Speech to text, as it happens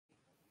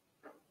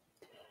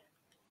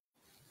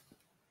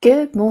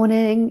Good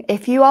morning.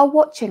 If you are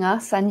watching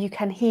us and you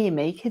can hear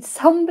me, could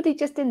somebody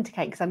just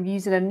indicate, because I'm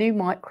using a new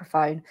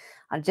microphone.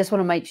 I just want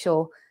to make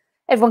sure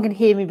everyone can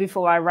hear me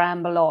before I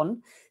ramble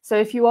on. So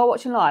if you are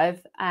watching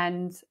live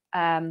and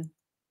are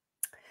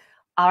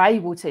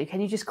able to,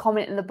 can you just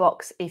comment in the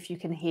box if you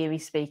can hear me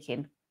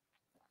speaking?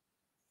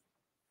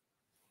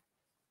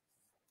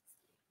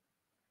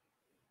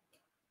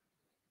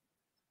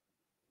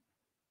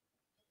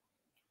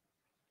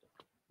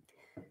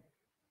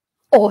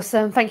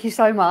 Awesome. Thank you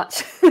so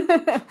much.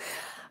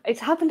 It's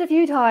happened a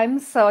few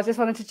times, so I just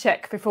wanted to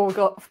check before we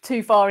got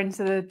too far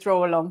into the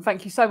draw along.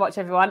 Thank you so much,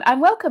 everyone,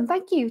 and welcome.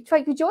 Thank you for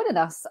joining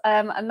us.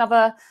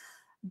 Another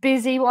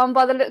busy one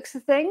by the looks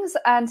of things,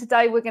 and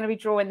today we're going to be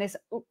drawing this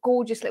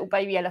gorgeous little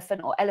baby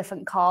elephant, or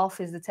elephant calf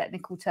is the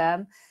technical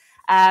term.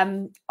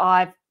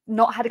 I've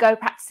not had a go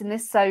practicing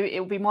this, so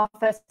it will be my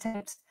first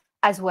attempt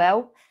as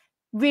well.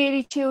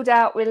 Really chilled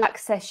out,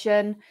 relaxed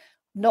session,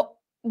 not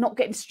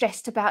getting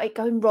stressed about it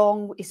going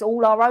wrong. It's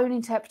all our own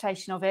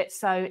interpretation of it.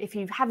 So if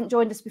you haven't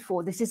joined us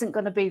before, this isn't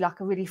going to be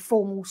like a really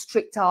formal,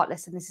 strict art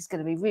lesson. This is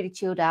going to be really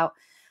chilled out.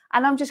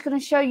 And I'm just going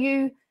to show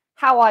you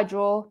how I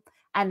draw.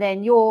 And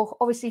then you're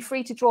obviously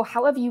free to draw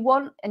however you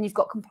want. And you've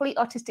got complete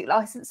artistic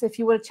license. So if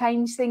you want to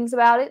change things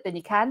about it, then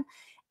you can.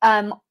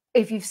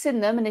 If you've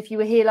seen them, and if you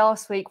were here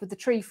last week with the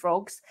tree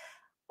frogs,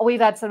 we've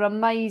had some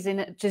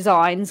amazing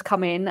designs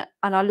come in.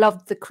 And I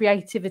loved the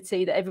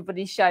creativity that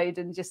everybody showed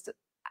and just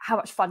how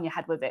much fun you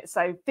had with it.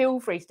 So feel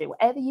free to do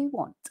whatever you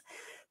want.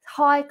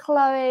 Hi,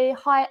 Chloe.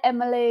 Hi,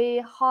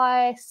 Emily.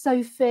 Hi,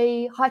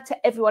 Sophie. Hi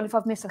to everyone. If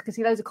I've missed, I can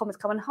see loads of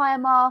comments coming. Hi,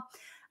 Emma.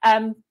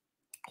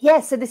 Yeah,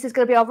 so this is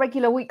going to be our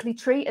regular weekly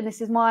treat, and this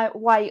is my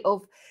way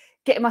of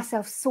getting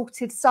myself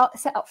sorted,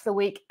 set up for the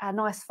week, a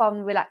nice,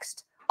 fun,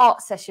 relaxed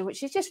art session,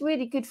 which is just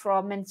really good for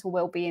our mental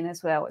well-being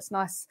as well. It's a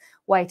nice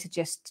way to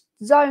just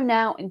zone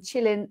out and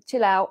chill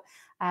out.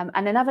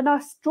 And then have a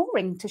nice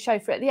drawing to show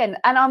for it at the end.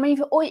 And I'm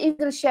even going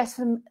to share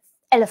some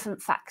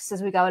elephant facts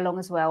as we go along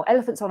as well.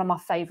 Elephants are one of my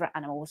favourite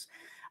animals.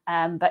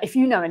 But if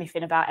you know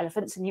anything about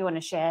elephants and you want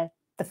to share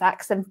the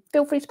facts, then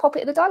feel free to pop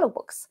it in the dialogue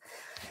box.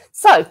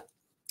 So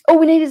all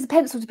we need is a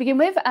pencil to begin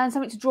with and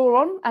something to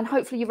draw on, and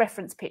hopefully your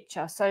reference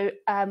picture. So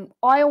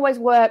I always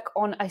work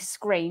on a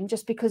screen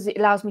just because it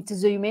allows me to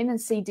zoom in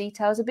and see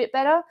details a bit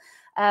better.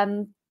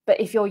 But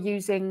if you're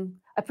using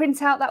a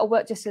printout, that'll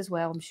work just as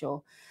well, I'm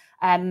sure.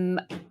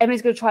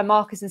 Emily's going to try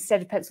markers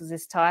instead of pencils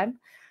this time.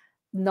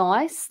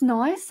 Nice.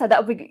 So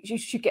that'll be, you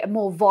should get a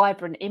more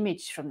vibrant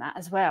image from that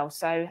as well.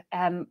 So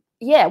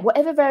yeah,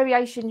 whatever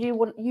variation you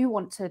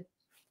want to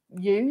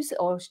use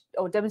or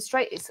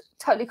demonstrate, it's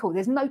totally cool.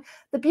 There's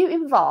the beauty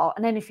of art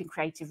and anything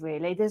creative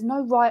really, there's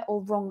no right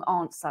or wrong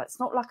answer. It's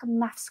not like a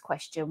maths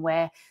question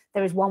where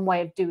there is one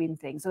way of doing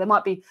things. So there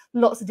might be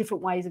lots of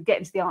different ways of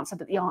getting to the answer,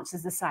 but the answer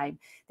is the same.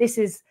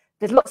 There's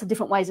lots of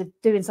different ways of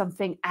doing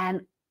something,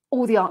 and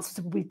all the answers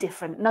will be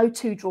different. No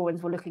two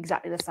drawings will look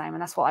exactly the same,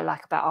 and that's what I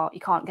like about art. You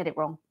can't get it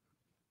wrong.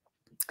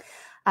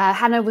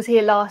 Hannah was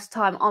here last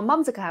time on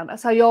Mum's account,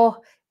 so you're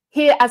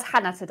here as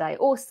Hannah today.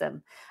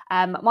 Awesome.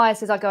 Maya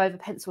says I go over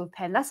pencil with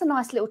pen. That's a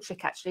nice little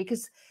trick actually,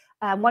 because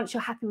once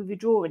you're happy with your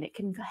drawing, it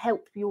can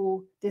help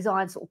your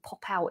design sort of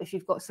pop out if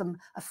you've got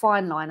a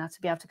fine liner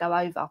to be able to go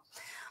over.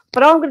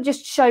 But I'm going to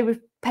just show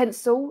with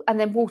pencil and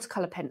then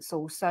watercolour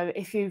pencils. So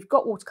if you've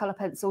got watercolour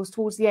pencils,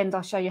 towards the end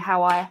I'll show you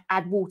how I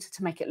add water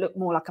to make it look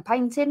more like a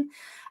painting.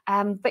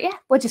 But yeah,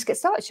 we'll just get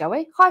started, shall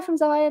we? Hi from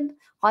Zion.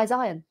 Hi,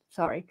 Zion.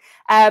 Sorry.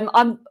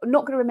 I'm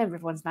not going to remember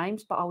everyone's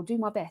names, but I'll do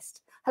my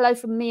best. Hello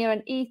from Mia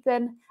and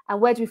Ethan. And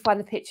where do we find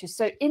the pictures?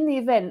 So in the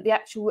event, the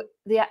actual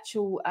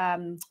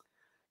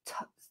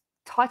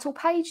title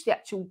page, the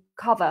actual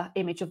cover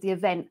image of the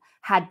event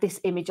had this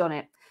image on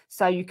it.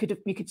 So you could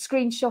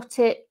screenshot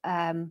it,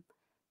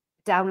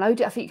 download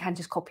it. I think you can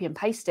just copy and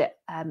paste it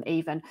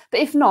even. But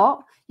if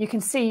not, you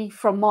can see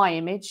from my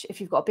image if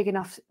you've got a big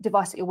enough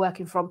device that you're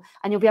working from,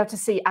 and you'll be able to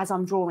see as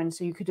I'm drawing.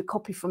 So you could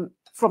copy from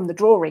the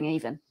drawing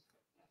even.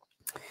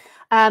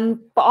 But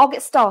I'll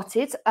get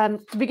started.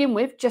 To begin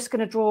with, just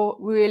going to draw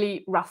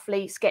really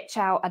roughly, sketch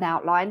out an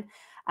outline,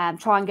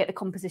 try and get the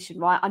composition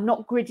right. I'm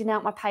not gridding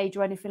out my page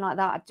or anything like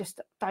that. I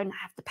just don't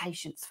have the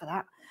patience for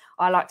that.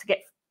 I like to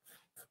get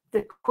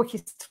the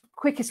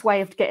quickest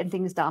way of getting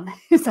things done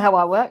is how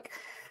I work.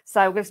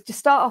 So we're going to just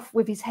start off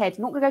with his head.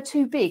 I'm not going to go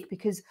too big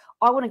because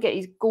I want to get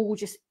his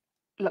gorgeous,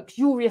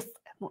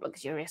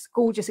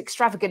 gorgeous,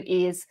 extravagant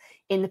ears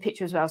in the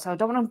picture as well. So I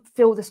don't want to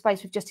fill the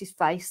space with just his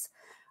face.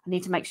 I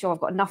need to make sure I've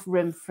got enough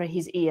room for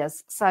his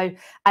ears. So,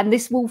 and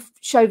this will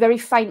show very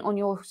faint on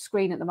your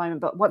screen at the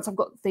moment, but once I've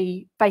got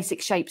the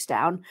basic shapes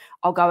down,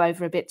 I'll go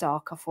over a bit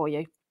darker for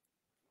you.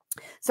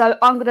 So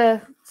I'm going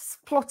to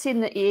plot in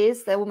the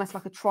ears. They're almost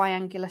like a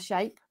triangular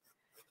shape.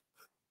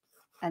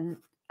 And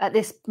at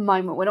this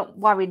moment, we're not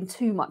worrying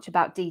too much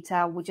about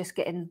detail. We're just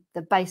getting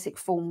the basic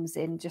forms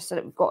in just so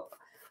that we've got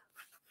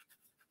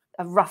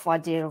a rough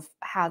idea of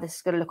how this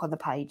is going to look on the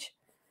page.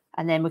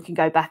 And then we can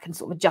go back and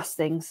sort of adjust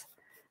things.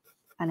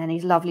 And then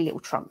his lovely little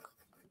trunk.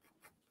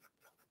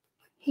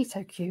 He's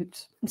so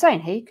cute. I'm saying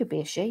he, could be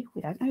a she.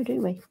 We don't know,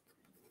 do we?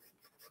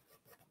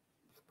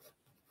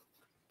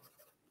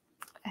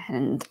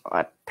 And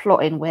I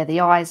plot in where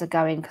the eyes are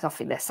going, because I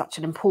think they're such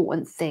an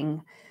important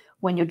thing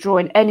when you're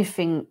drawing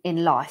anything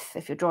in life.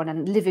 If you're drawing a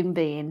living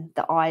being,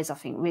 the eyes, I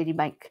think, really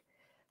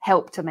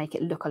help to make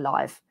it look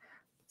alive.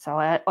 So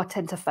I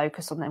tend to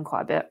focus on them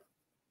quite a bit.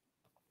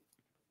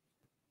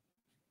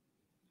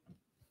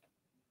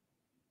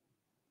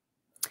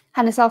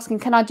 Hannah's asking,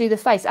 can I do the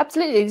face?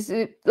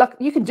 Absolutely. Like,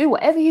 you can do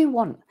whatever you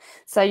want.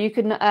 So you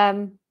can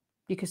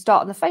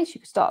start on the face,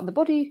 you can start on the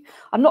body.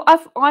 I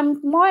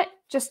might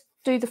just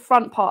do the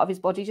front part of his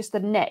body, just the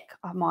neck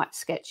I might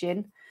sketch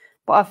in.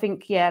 But I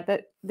think, yeah,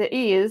 the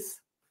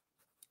ears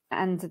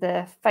and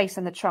the face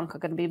and the trunk are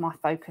going to be my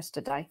focus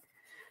today.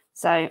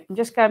 So I'm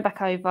just going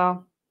back over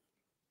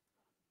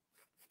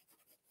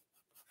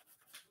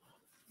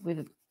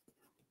with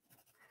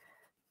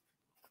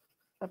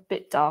a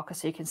bit darker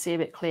so you can see a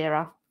bit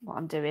clearer what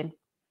I'm doing.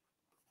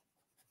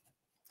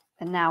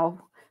 And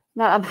now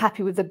I'm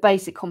happy with the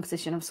basic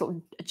composition, I'm sort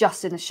of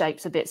adjusting the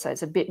shapes a bit so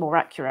it's a bit more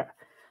accurate.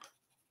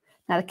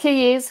 Now, the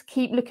key is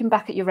keep looking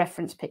back at your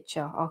reference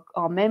picture.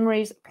 Our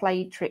memories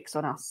play tricks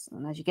on us.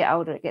 And as you get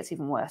older, it gets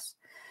even worse.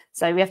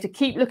 So we have to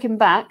keep looking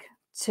back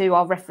to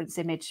our reference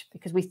image,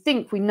 because we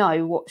think we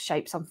know what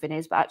shape something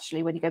is. But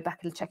actually, when you go back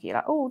and check it, you're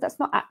like, oh, that's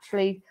not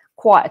actually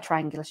quite a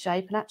triangular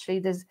shape. And actually,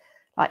 there's,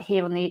 like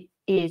here on the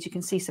ears, you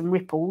can see some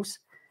ripples.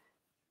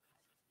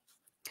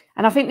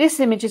 And I think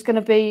this image is going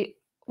to be,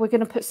 we're going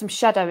to put some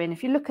shadow in.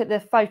 If you look at the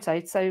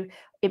photo, so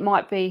it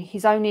might be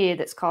his own ear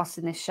that's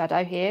casting this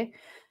shadow here.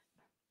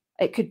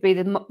 It could be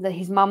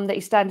his mum that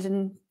he's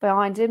standing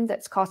behind him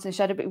that's casting a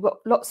shadow, but we've got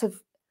lots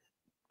of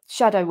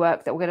shadow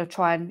work that we're going to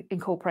try and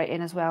incorporate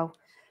in as well.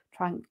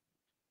 Try and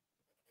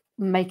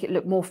make it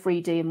look more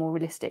 3D and more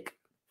realistic.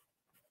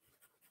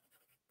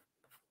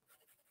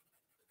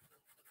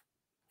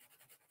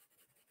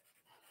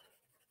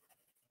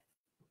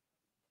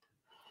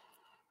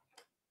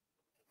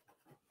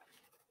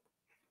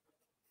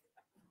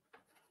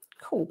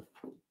 Cool.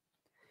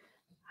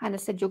 Hannah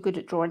said you're good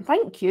at drawing.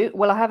 Thank you.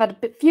 Well, I have had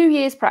a few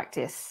years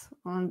practice,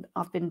 and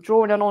I've been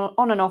drawing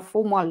on and off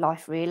all my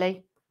life,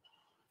 really.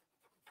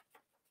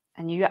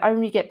 And you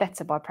only get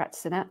better by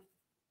practicing it.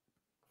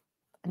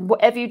 And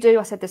whatever you do,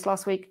 I said this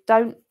last week,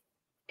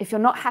 if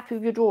you're not happy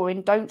with your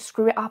drawing, don't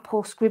screw it up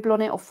or scribble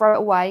on it or throw it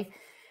away,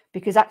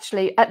 because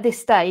actually at this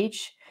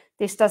stage,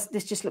 this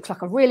just looks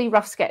like a really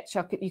rough sketch.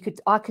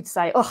 I could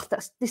say, oh,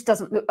 this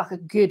doesn't look like a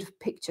good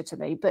picture to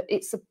me, but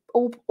it's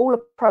all a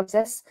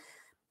process.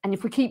 And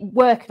if we keep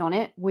working on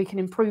it, we can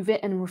improve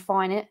it and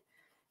refine it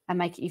and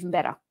make it even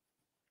better.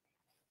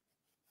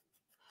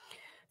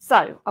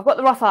 So I've got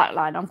the rough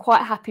outline. I'm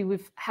quite happy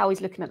with how he's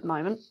looking at the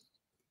moment.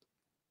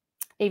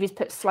 Evie's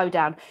put slow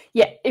down.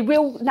 Yeah, it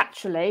will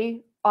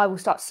naturally, I will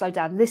start to slow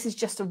down. This is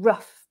just a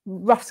rough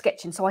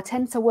sketching. So I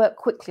tend to work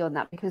quickly on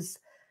that, because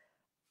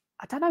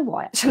I don't know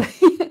why, actually.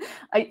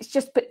 It's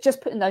just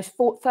putting those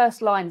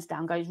first lines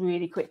down goes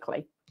really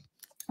quickly.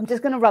 I'm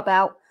just going to rub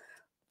out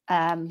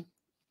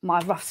my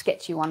rough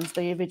sketchy ones,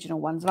 the original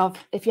ones. And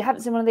if you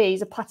haven't seen one of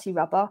these, a putty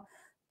rubber,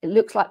 it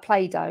looks like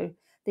Play-Doh.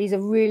 These are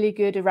really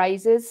good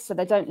erasers, so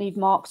they don't leave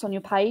marks on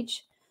your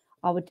page.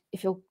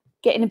 If you're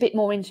getting a bit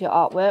more into your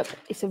artwork,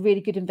 it's a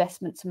really good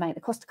investment to make.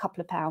 They cost a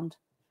couple of pounds,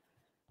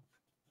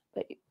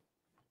 but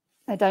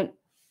they don't,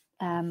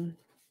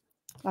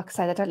 like I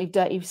say, they don't leave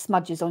dirty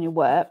smudges on your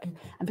work.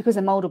 And because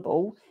they're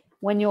moldable,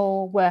 when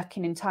you're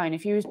working in tone,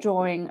 if you was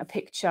drawing a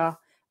picture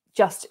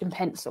just in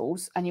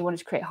pencils and you wanted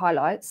to create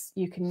highlights,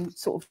 you can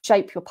sort of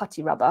shape your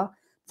putty rubber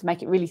to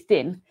make it really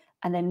thin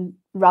and then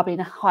rub in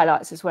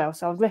highlights as well.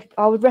 So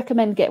I would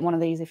recommend getting one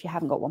of these if you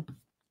haven't got one.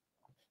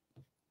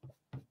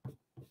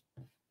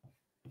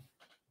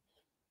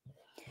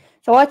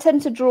 So I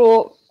tend to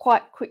draw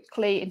quite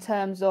quickly in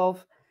terms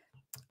of,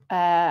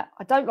 I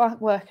don't like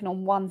working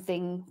on one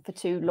thing for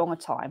too long a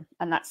time.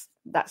 And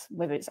that's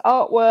whether it's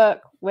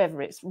artwork,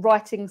 whether it's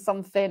writing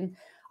something,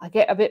 I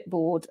get a bit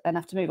bored and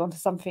have to move on to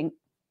something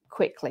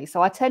quickly.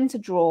 So I tend to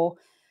draw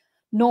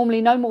normally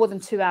no more than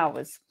 2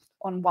 hours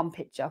on one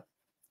picture.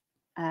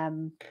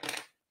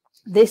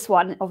 This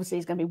one obviously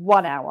is going to be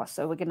 1 hour.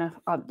 So we're going to,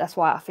 that's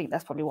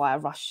probably why I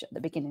rush at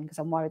the beginning, because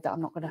I'm worried that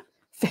I'm not going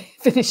to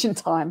finish in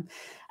time.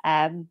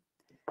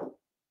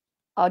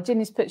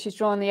 Ginny's put she's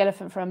drawing the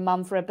elephant for a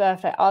mum for her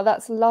birthday. Oh,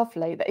 that's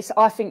lovely.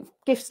 I think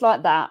gifts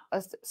like that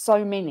are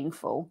so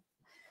meaningful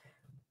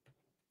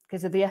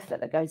because of the effort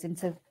that goes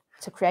into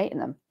creating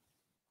them.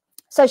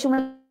 Social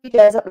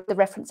media is up the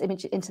reference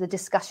image into the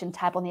discussion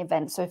tab on the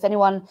event. So if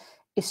anyone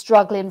is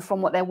struggling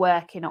from what they're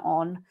working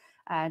on,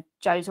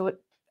 Joe's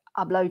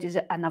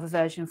uploaded another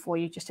version for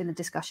you just in the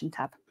discussion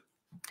tab.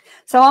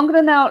 So I'm going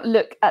to now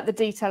look at the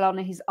detail on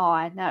his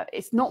eye. Now,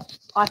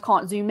 I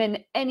can't zoom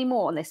in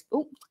anymore on this.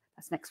 Oh,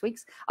 that's next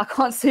week's. I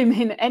can't zoom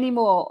in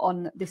anymore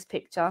on this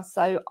picture.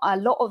 So a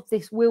lot of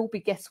this will be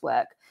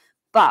guesswork,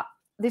 but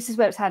this is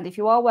where it's handy. If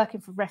you are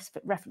working for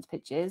reference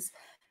pictures,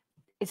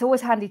 it's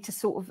always handy to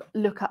sort of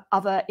look at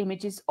other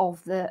images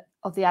of the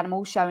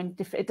animal showing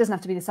different. It doesn't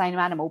have to be the same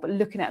animal, but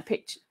looking at a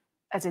picture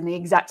as in the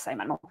exact same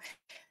animal.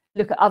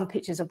 Look at other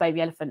pictures of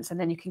baby elephants, and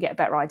then you can get a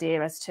better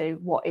idea as to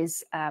what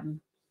is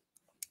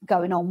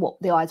going on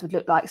what the eyes would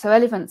look like. So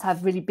elephants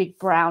have really big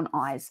brown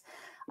eyes.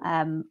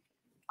 I'm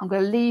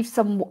going to leave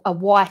a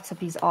white of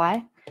his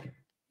eye.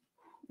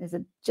 There's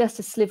just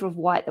a sliver of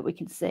white that we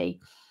can see,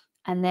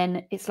 and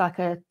then it's like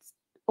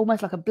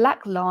almost like a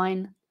black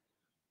line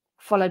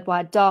followed by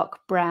a dark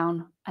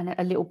brown and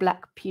a little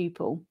black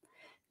pupil.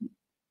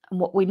 And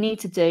what we need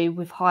to do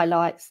with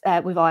highlights,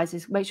 with eyes,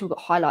 is make sure we've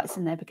got highlights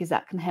in there, because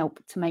that can help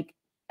to make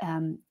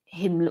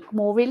him look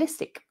more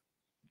realistic.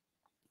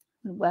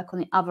 Work on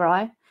the other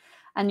eye.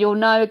 And you'll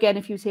know, again,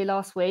 if you was here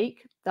last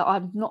week, that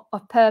I've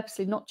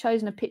purposely not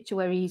chosen a picture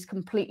where he's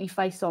completely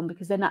face on,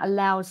 because then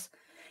that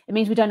it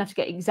means we don't have to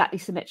get exactly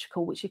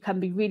symmetrical, which it can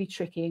be really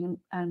tricky,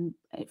 and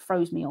it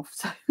throws me off.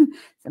 So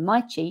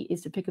my cheat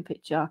is to pick a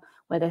picture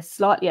where they're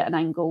slightly at an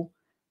angle,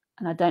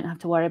 and I don't have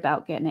to worry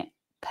about getting it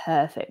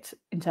perfect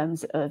in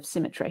terms of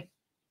symmetry.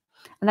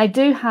 And they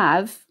do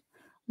have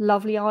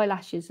lovely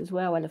eyelashes as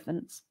well,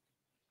 elephants.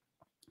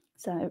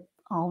 So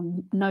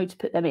I'll know to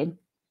put them in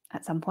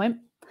at some point.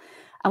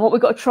 And what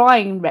we've got to try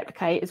and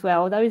replicate as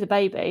well, although he's a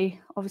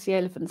baby, obviously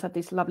elephants have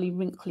this lovely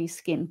wrinkly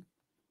skin.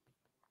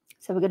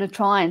 So we're going to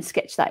try and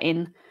sketch that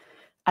in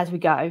as we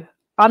go.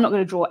 I'm not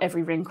going to draw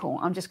every wrinkle.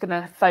 I'm just going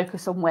to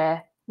focus on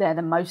where they're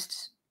the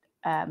most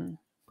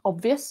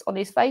obvious on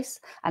his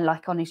face, and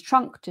like on his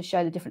trunk, to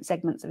show the different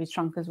segments of his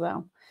trunk as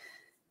well.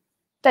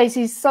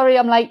 Daisy's, sorry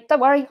I'm late.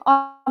 Don't worry,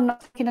 I'm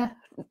not taking a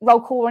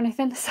roll call or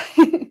anything. So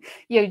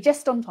you're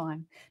just on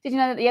time. Did you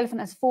know that the elephant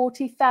has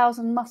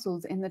 40,000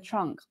 muscles in the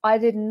trunk? I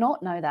did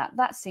not know that.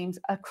 That seems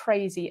a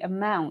crazy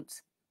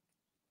amount.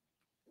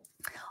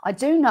 I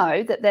do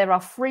know that there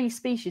are 3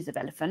 species of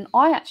elephant.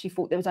 I actually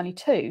thought there was only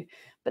 2,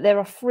 but there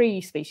are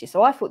 3 species.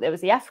 So I thought there was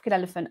the African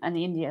elephant and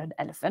the Indian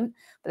elephant,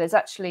 but there's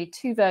actually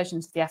 2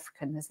 versions of the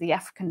African. There's the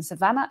African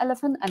savanna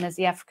elephant and there's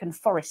the African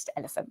forest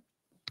elephant.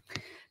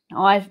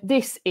 Now,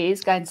 this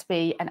is going to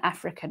be an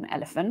African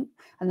elephant,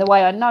 and the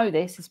way I know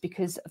this is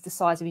because of the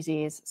size of his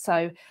ears.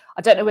 So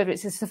I don't know whether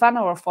it's a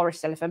savanna or a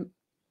forest elephant,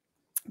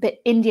 but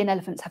Indian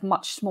elephants have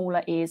much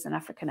smaller ears than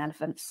African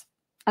elephants.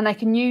 And they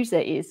can use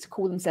their ears to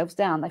cool themselves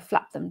down. They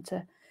flap them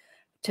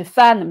to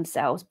fan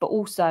themselves, but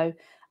also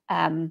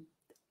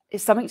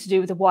it's something to do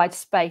with the wide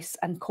space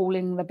and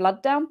cooling the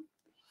blood down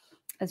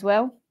as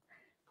well.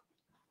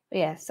 But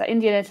yeah, so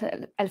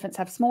Indian elephants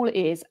have smaller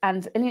ears,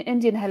 and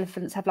Indian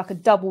elephants have like a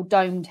double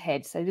domed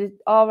head. So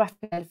our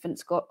African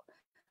elephant's got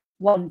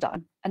one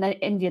dome, and an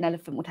Indian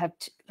elephant would have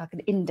like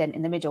an indent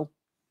in the middle.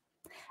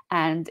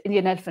 And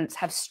Indian elephants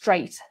have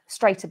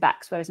straighter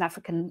backs, whereas an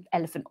African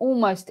elephant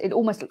almost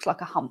looks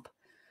like a hump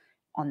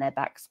on their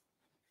backs.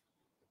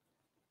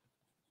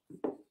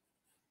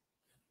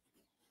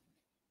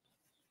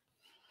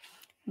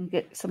 And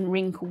get some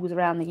wrinkles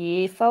around the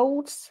ear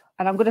folds.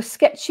 And I'm going to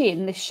sketch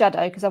in this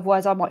shadow, because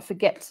otherwise I might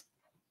forget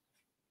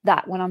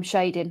that when I'm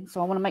shading. So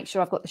I want to make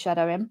sure I've got the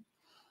shadow in.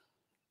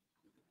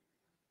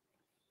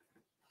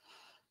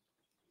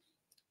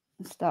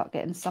 And start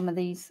getting some of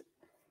these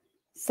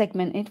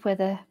segmented where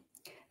they're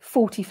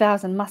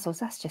 40,000 muscles.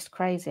 That's just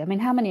crazy. I mean,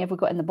 how many have we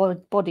got in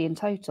the body in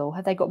total?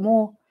 Have they got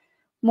more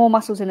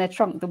muscles in their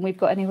trunk than we've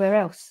got anywhere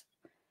else?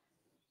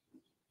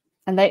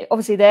 And they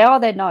are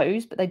their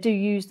nose, but they do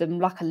use them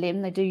like a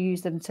limb. They do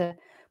use them to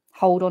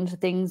hold on to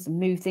things and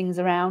move things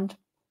around.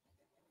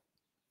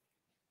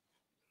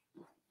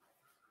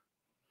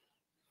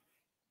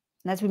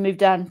 And as we move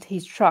down to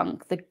his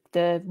trunk,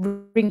 the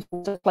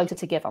wrinkles are closer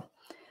together.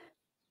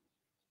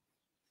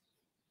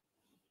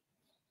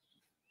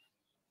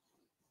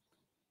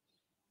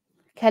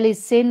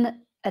 Kelly's seen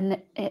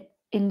an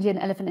Indian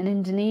elephant in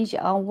Indonesia.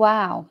 Oh,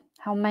 wow.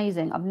 How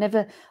amazing. I've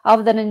never,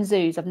 other than in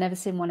zoos, I've never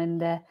seen one in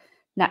their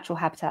natural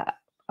habitat.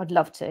 I'd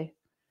love to.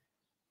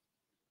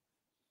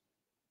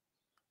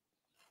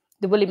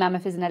 The woolly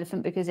mammoth is an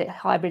elephant because it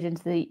hybrid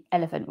into the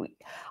elephant.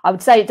 I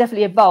would say it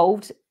definitely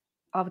evolved.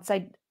 I would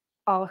say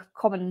our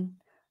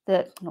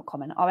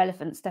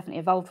elephants definitely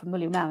evolved from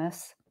woolly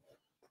mammoths.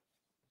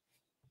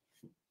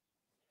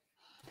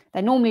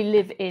 They normally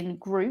live in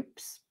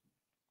groups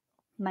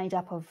made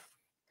up of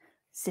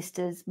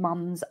sisters,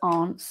 mums,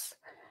 aunts.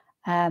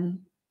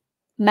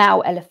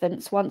 Male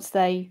elephants, once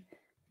they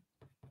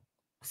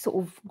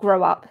sort of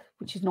grow up,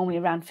 which is normally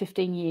around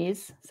 15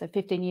 years, so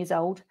 15 years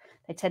old,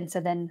 they tend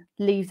to then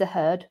leave the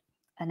herd,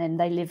 and then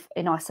they live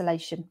in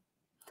isolation.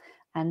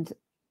 And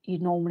you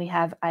normally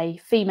have a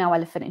female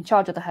elephant in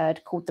charge of the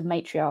herd called the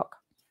matriarch,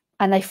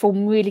 and they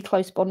form really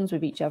close bonds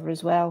with each other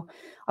as well.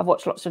 I've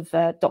watched lots of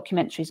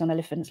documentaries on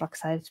elephants. Like I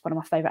say, it's one of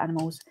my favorite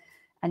animals,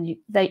 and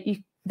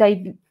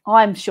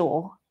I'm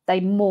sure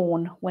they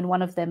mourn when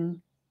one of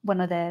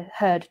their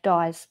herd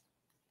dies.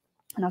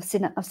 And I've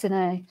seen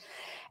a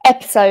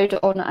episode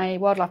on a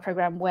wildlife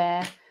program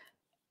where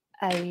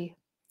they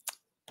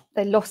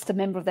lost a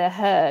member of their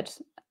herd,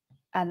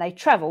 and they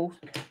travelled,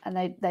 and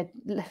they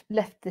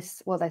left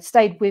this. Well, they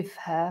stayed with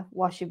her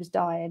while she was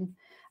dying,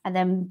 and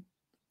then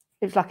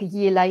it was like a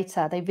year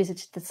later they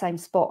visited the same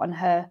spot, and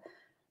her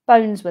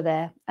bones were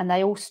there, and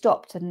they all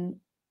stopped and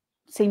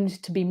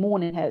seemed to be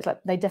mourning her. It's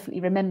like they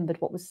definitely remembered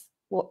what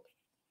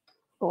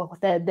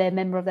their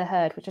member of their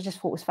herd, which I just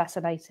thought was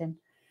fascinating.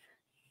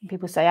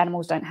 People say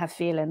animals don't have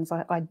feelings.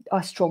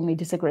 I strongly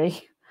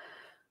disagree.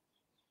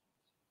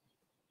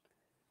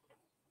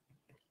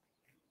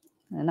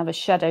 Another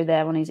shadow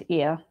there on his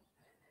ear.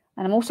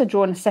 And I'm also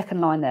drawing a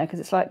second line there because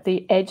it's like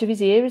the edge of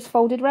his ear is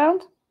folded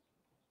round. So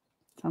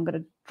I'm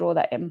going to draw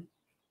that in.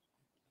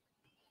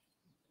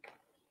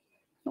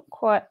 Not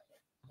quite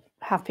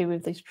happy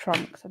with these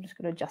trunks. I'm just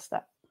going to adjust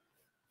that.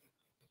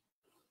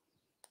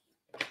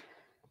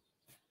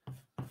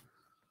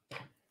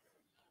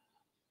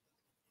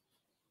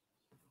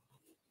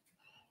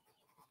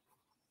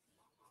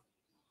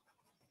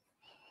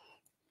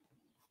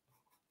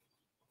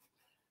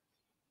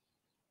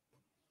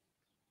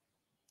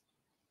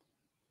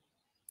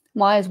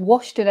 Maya's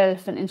washed an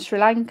elephant in Sri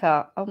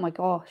Lanka. Oh my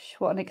gosh,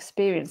 what an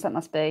experience that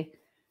must be.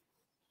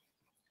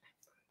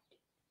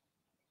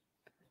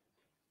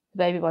 The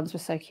baby ones were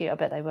so cute. I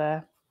bet they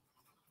were.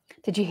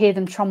 Did you hear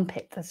them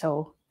trumpet at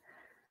all?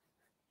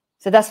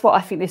 So that's what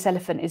I think this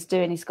elephant is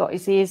doing. He's got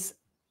his ears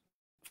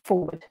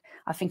forward.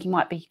 I think he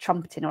might be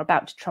trumpeting or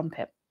about to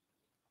trumpet,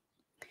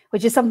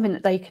 which is something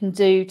that they can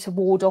do to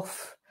ward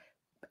off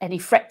any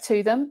threat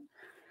to them.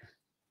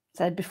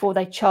 So before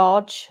they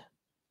charge,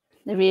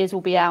 their ears will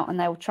be out and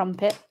they'll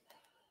trumpet.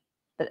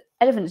 But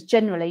elephants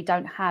generally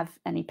don't have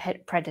any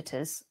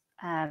predators.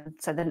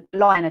 So the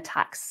lion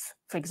attacks,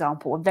 for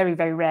example, are very,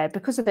 very rare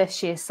because of their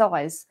sheer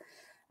size.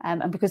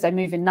 And because they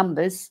move in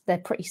numbers, they're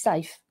pretty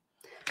safe.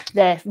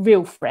 Their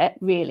real threat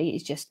really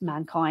is just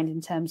mankind in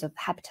terms of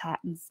habitat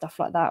and stuff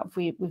like that.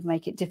 We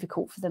make it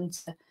difficult for them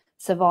to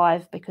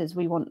survive because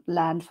we want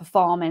land for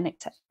farming,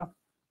 etc.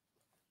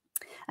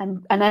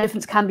 And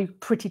elephants can be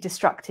pretty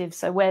destructive.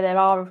 So where there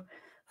are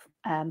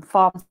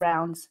farms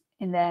around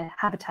in their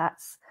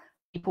habitats,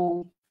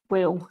 people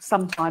will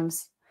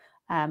sometimes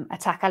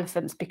attack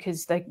elephants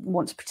because they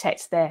want to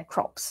protect their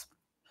crops.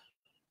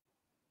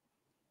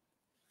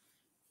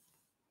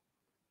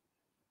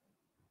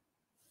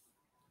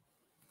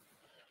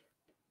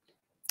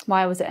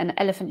 Maya was at an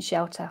elephant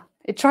shelter.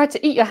 It tried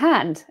to eat your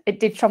hand. It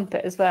did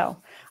trumpet as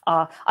well.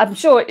 I'm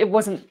sure it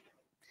wasn't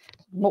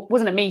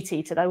a meat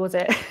eater though, was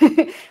it?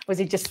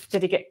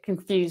 Did he get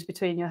confused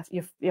between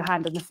your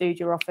hand and the food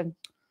you're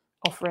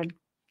offering?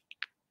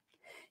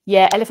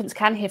 Yeah, elephants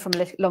can hear from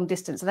a long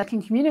distance, and they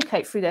can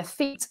communicate through their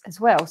feet as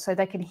well. So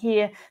they can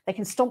hear, they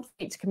can stomp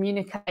feet to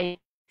communicate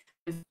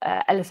with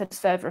elephants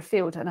further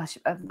afield. And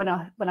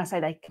when I say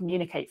they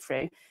communicate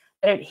through,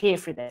 they don't hear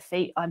through their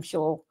feet. I'm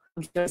sure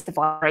it's the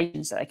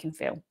vibrations that they can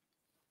feel.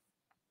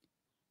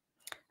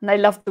 And they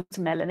love the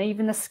watermelon,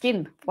 even the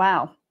skin.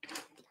 Wow.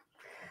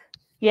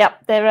 Yeah,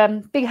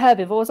 they're big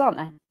herbivores, aren't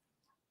they?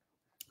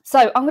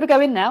 So I'm going to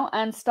go in now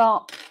and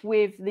start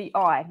with the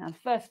eye. Now, the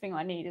first thing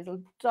I need is a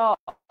dark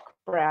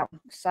brown.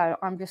 So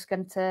I'm just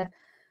going to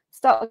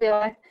start with the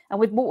eye. And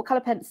with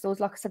watercolor pencils,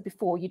 like I said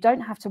before, you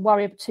don't have to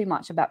worry too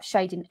much about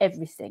shading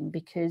everything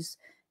because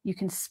you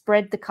can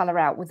spread the color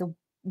out with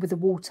the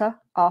water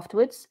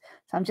afterwards.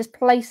 So I'm just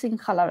placing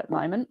color at the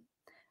moment,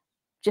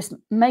 just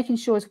making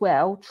sure as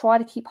well, try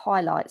to keep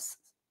highlights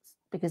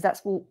because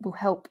that's what will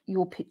help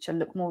your picture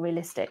look more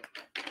realistic.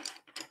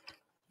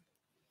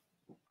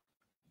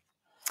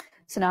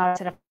 So now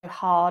it's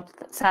hard.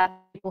 Sad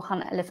people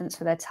hunt elephants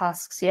for their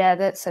tusks.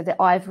 Yeah, so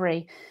the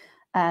ivory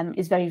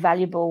is very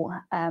valuable,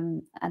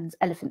 and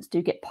elephants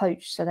do get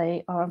poached, so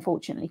they are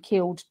unfortunately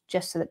killed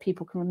just so that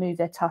people can remove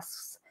their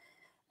tusks.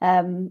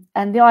 And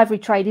the ivory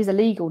trade is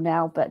illegal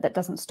now, but that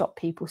doesn't stop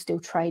people still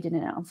trading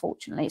in it,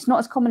 unfortunately. It's not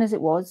as common as it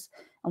was,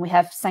 and we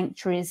have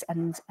sanctuaries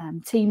and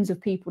teams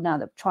of people now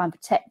that try and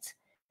protect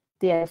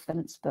the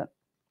elephants. But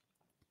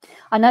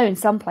I know in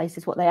some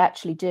places what they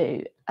actually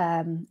do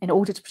in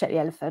order to protect the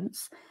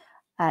elephants,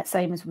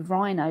 same as with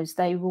rhinos,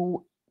 they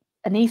will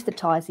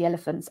anaesthetize the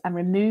elephants and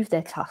remove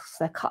their tusks.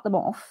 They cut them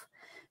off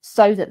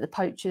so that the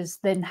poachers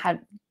then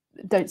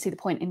don't see the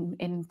point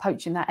in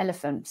poaching that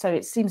elephant. So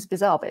it seems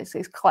bizarre, but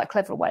it's quite a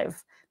clever way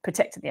of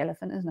protecting the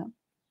elephant, isn't it?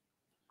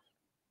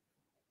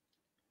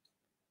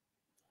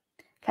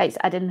 Kate's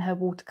adding her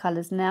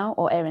watercolours now,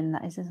 or Erin,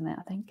 that is, isn't it,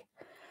 I think.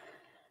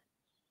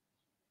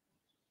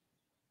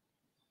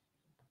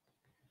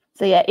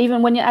 So yeah,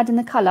 even when you're adding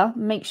the colour,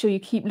 make sure you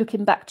keep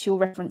looking back to your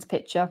reference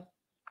picture.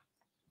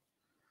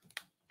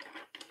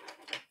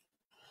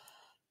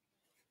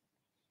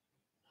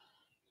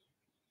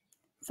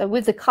 So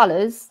with the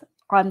colours,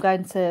 I'm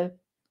going to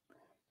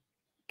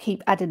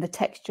keep adding the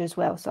texture as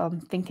well. So I'm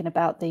thinking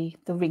about the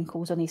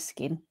wrinkles on his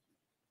skin.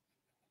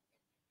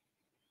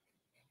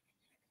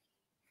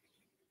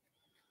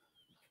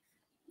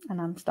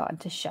 And I'm starting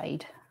to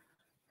shade.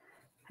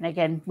 And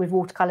again, with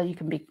watercolour, you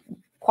can be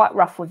quite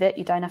rough with it.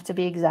 You don't have to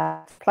be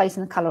exact.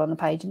 Placing the colour on the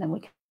page, and then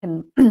we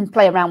can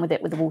play around with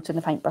it with the water and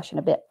the paintbrush in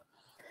a bit.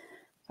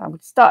 So I'm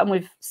starting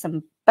with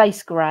some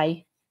base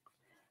grey,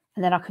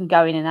 and then I can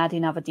go in and add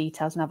in other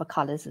details and other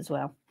colours as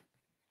well.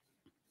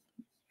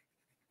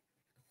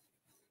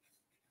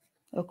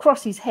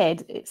 Across his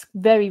head, it's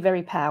very,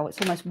 very pale.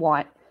 It's almost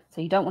white,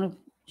 so you don't want to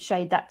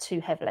shade that too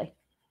heavily.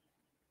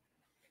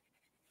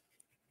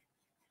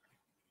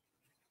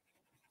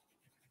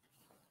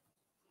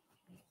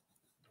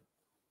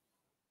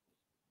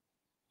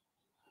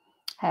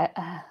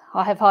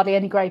 I have hardly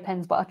any grey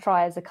pens, but I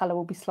try as the colour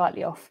will be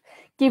slightly off.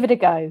 Give it a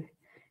go.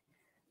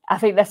 I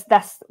think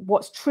that's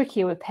what's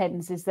trickier with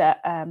pens is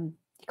that you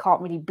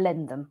can't really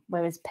blend them,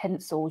 whereas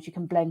pencils, you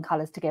can blend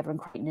colours together and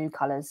create new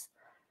colours.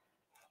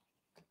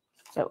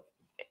 So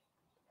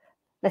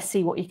let's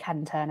see what you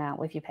can turn out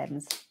with your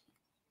pens.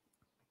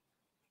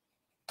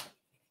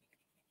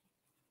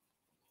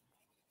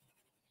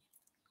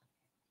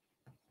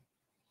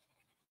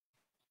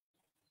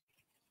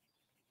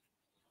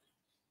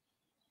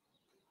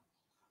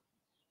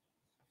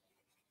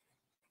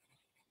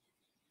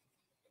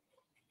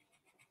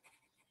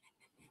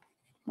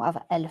 What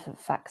other elephant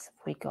facts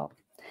have we got?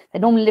 They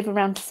normally live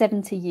around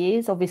 70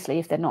 years, obviously,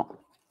 if they're not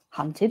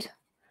hunted.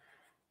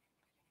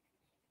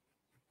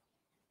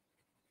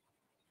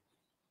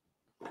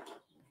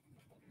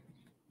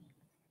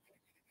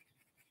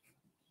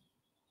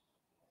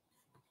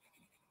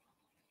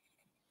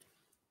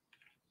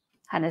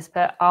 Hannah's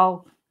put,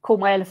 I'll call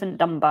my elephant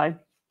Dumbo.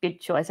 Good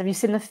choice. Have you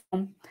seen the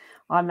film?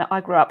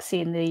 I grew up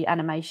seeing the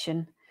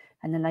animation,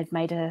 and then they've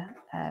made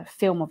a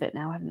film of it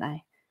now, haven't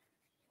they?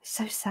 It's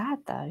so sad,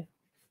 though.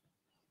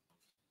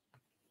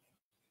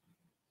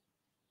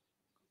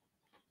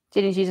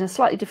 Ginny's using a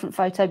slightly different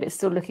photo, but it's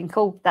still looking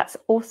cool. That's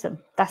awesome.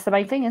 That's the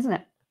main thing, isn't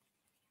it?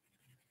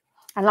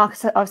 And like I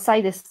said, I say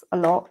this a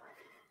lot.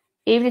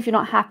 Even if you're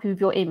not happy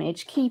with your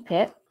image, keep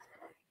it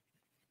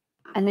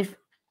and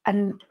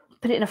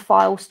put it in a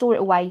file, store it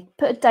away,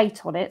 put a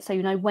date on it so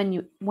you know when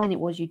it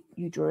was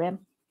you drew him.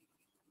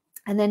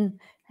 And then,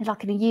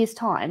 like in a year's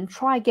time,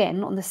 try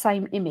again on the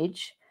same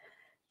image,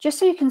 just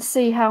so you can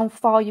see how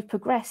far you've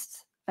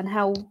progressed and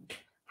how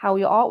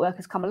your artwork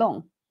has come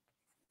along.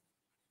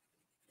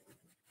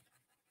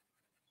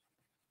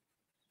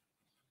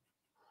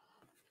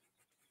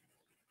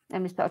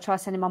 Emily's put, I'll try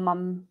sending my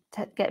mum,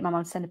 get my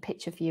mum to send a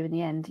picture for you in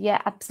the end.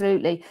 Yeah,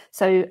 absolutely.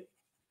 So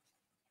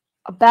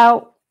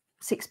about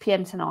 6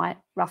 p.m. tonight,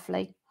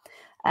 roughly,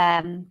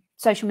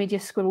 social media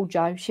Squirrel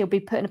Joe, she'll be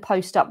putting a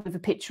post up with a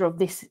picture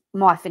of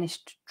my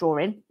finished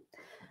drawing.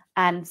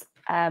 And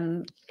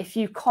if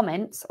you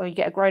comment, or you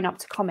get a grown-up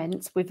to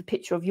comment with a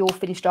picture of your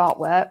finished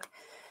artwork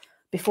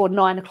before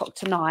 9 o'clock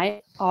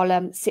tonight,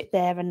 I'll sit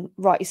there and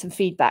write you some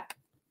feedback.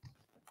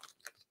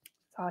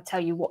 So I'll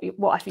tell you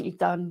what I think you've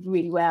done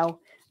really well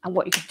and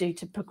what you could do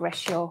to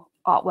progress your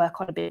artwork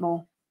on a bit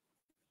more.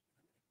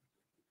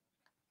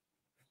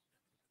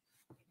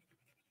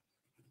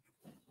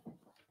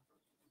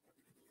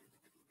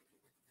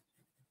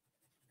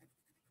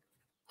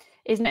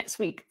 Is next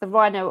week the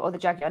rhino or the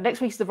jaguar?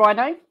 Next week's the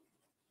rhino.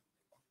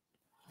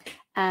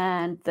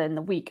 And then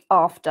the week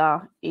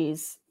after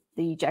is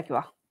the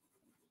jaguar.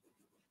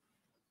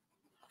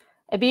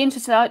 It'd be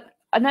interesting.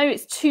 I know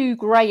it's 2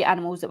 grey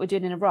animals that we're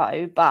doing in a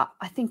row, but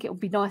I think it would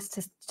be nice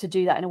to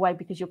do that in a way,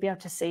 because you'll be able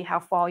to see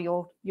how far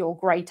your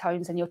grey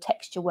tones and your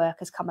texture work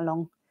has come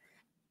along.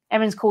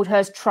 Erin's called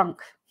hers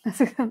Trunk.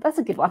 That's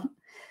a good one.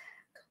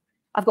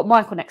 I've got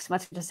Michael next to me.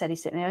 I just said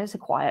he's sitting there. He's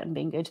quiet and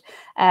being good.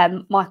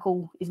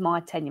 Michael is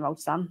my 10-year-old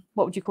son.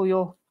 What would you call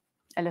your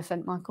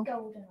elephant, Michael?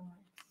 Golden eyes.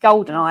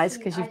 Golden eyes,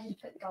 because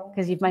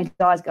you've made his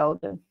eyes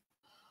golden.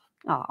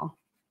 Oh.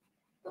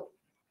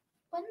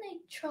 When they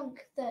chop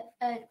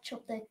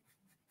the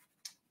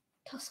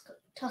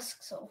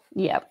tusks off.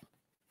 Yeah.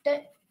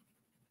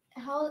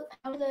 How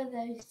are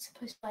they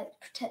supposed to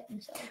protect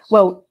themselves?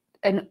 Well,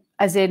 and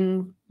as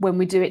in when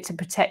we do it to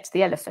protect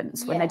the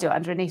elephants, when they do it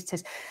under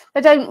anaesthesia,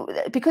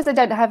 because they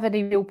don't have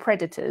any real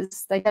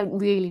predators, they don't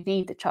really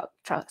need the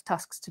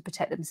tusks to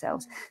protect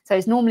themselves. So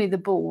it's normally the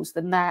bulls,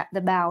 the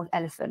male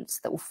elephants,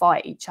 that will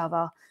fight each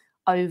other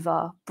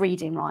over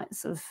breeding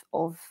rights of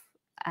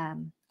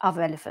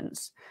other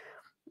elephants.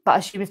 But I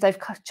assume if they've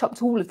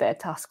chopped all of their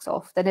tusks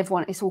off, then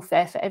it's all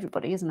fair for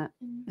everybody, isn't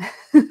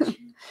it?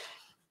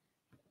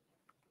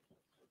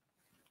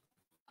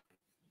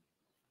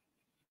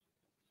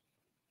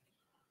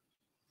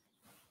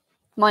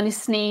 Mine is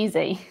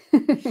Sneezy.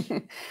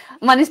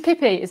 Mine is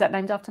Pippi. Is that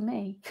named after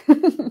me?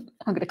 I'm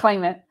going to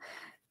claim it.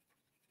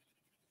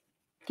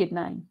 Good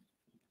name.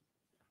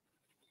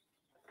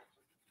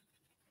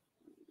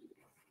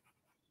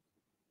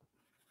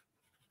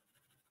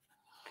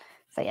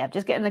 So yeah,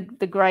 just getting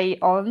the grey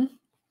on.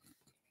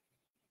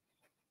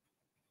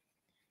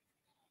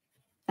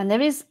 And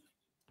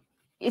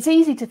it's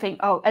easy to think,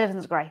 oh,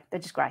 elephants are grey. They're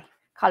just grey.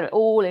 Colour it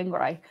all in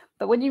grey.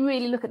 But when you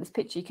really look at this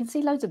picture, you can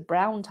see loads of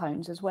brown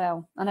tones as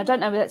well. And I don't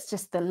know if that's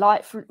just the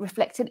light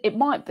reflected. It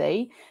might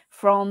be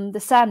from the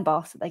sand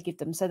baths that they give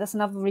them. So that's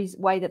another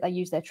way that they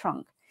use their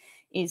trunk,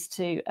 is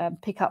to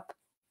pick up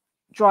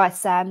dry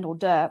sand or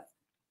dirt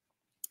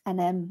and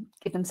then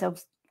give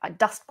themselves like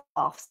dust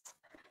baths.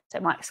 So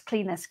it might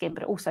clean their skin,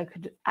 but it also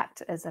could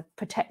act as a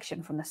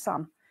protection from the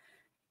sun.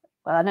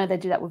 Well, I know they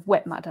do that with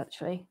wet mud,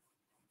 actually.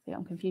 I think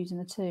I'm confusing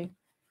the two.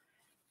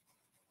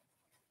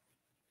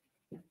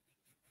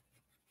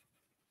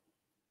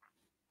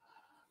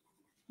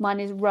 Mine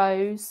is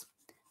Rose.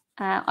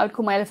 I would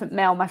call my elephant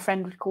Mel. My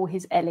friend would call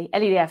his Ellie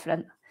the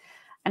elephant.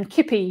 And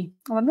Kippy.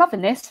 Oh, I'm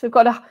loving this. We've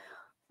got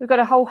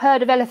a whole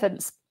herd of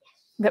elephants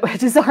that we're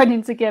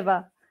designing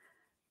together.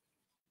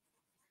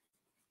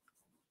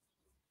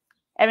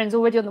 Erin's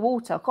already on the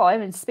water. God,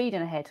 Erin's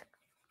speeding ahead.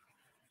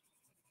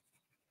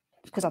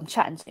 Because I'm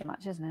chatting too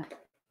much, isn't it?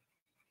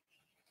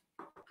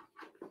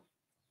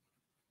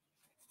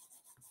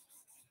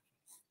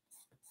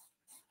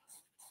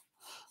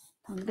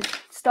 I'm going to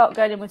start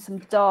going in with some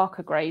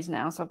darker greys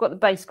now. So I've got the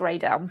base grey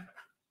down.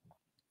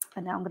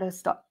 And now I'm going to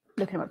start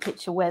looking at a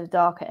picture where the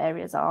darker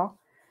areas are.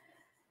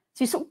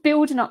 So you're sort of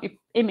building up your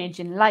image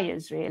in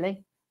layers,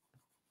 really.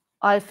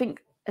 I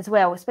think as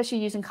well, especially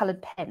using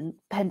coloured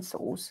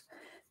pencils,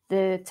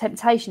 the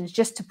temptation is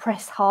just to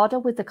press harder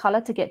with the colour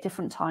to get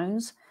different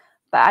tones.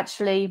 But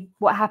actually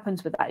what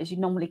happens with that is you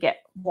normally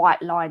get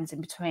white lines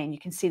in between. You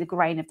can see the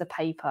grain of the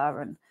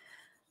paper,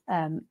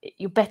 and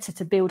you're better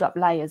to build up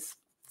layers.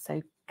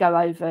 So go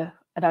over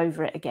and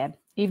over it again.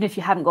 Even if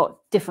you haven't got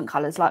different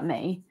colours like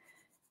me,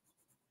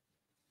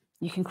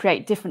 you can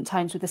create different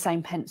tones with the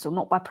same pencil,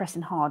 not by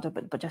pressing harder,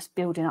 but just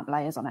building up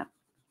layers on it.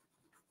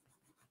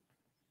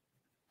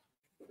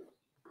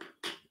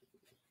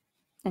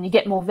 And you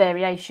get more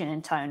variation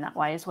in tone that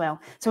way as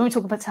well. So when we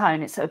talk about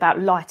tone, it's about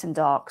light and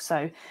dark.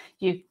 So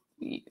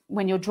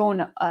when you're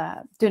doing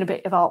a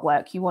bit of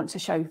artwork, you want to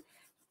show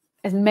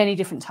as many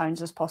different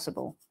tones as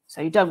possible.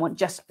 So you don't want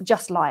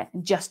just light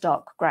and just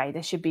dark grey.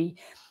 There should be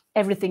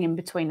everything in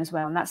between as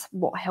well. And that's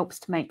what helps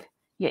to make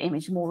your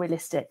image more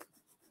realistic.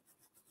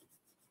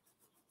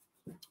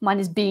 Mine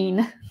is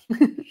bean.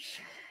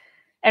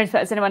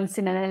 Has anyone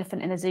seen an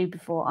elephant in a zoo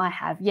before? I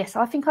have. Yes,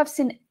 I think I've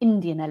seen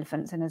Indian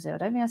elephants in a zoo. I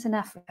don't think I've seen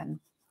African.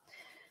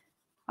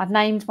 I've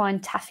named mine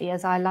Taffy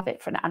as I love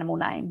it for an animal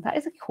name. That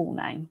is a cool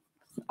name.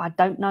 I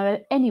don't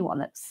know anyone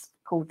that's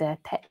called their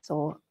pets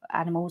or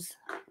animals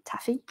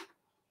Taffy.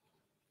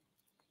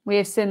 We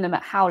have seen them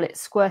at Howlett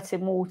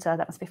squirting water.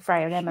 That must be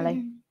Freya and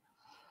Emily.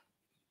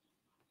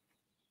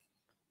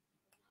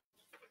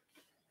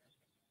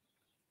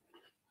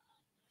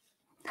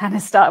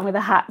 Hannah's starting with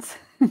a hat.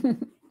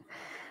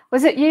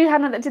 Was it you,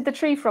 Hannah, that did the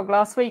tree frog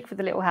last week with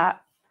the little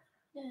hat?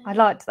 Yeah. I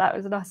liked that. It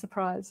was a nice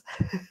surprise.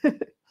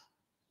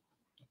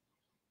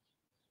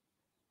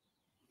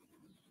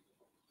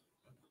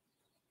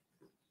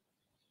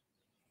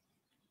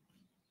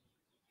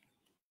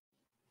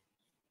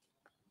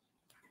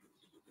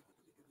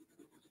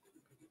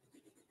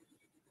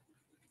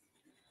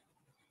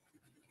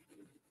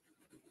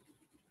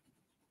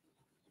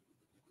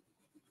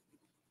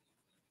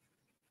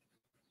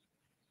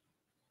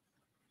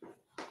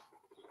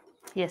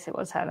 Yes, it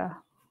was, Hannah.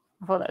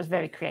 I thought that was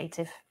very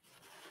creative.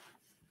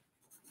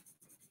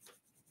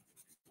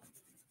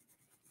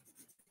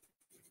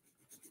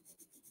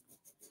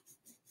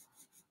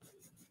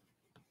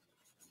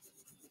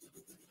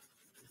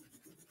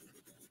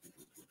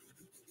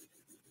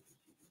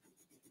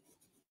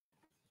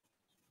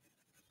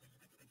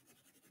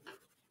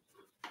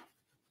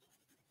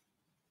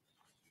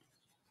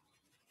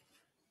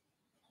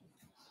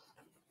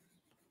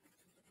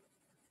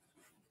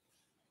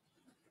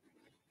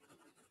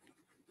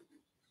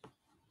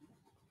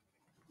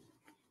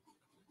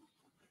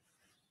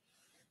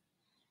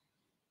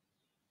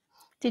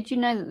 Did you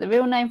know that the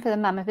real name for the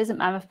mammoth isn't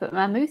mammoth but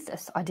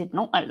mammuthus? I did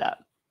not know that.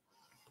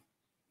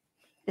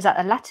 Is that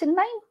a Latin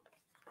name?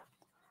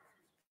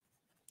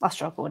 I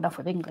struggle enough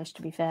with English,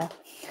 to be fair.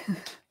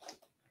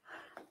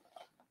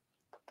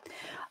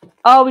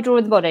 Are we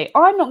drawing the body?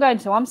 I'm not going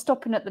to. I'm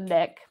stopping at the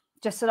neck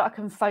just so that I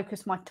can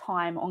focus my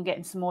time on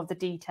getting some more of the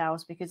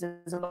details, because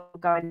there's a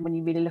lot going when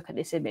you really look at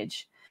this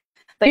image.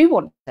 But if you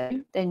want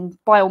to, then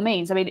by all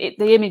means. I mean,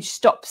 the image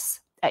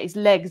stops at his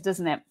legs,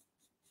 doesn't it?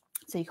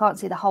 So you can't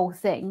see the whole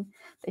thing.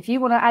 But if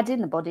you want to add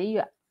in the body,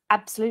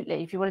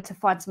 absolutely. If you wanted to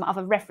find some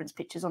other reference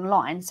pictures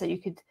online so you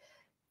could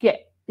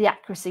get the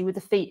accuracy with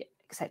the feet,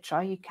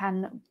 etc., you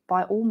can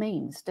by all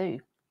means do.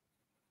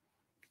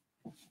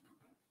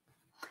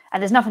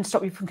 And there's nothing to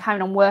stop you from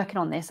carrying on working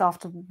on this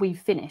after we've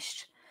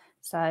finished.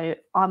 So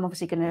I'm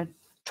obviously going to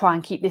try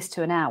and keep this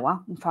to an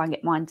hour and try and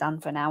get mine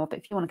done for an hour. But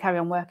if you want to carry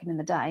on working in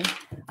the day,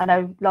 I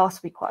know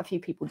last week quite a few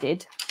people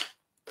did,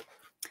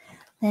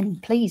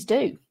 then please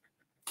do.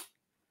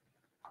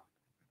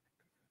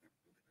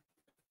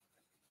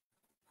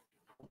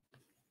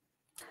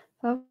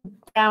 So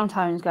brown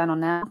tones going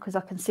on now because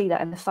I can see that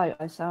in the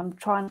photo. So I'm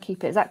trying to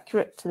keep it as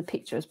accurate to the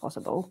picture as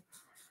possible.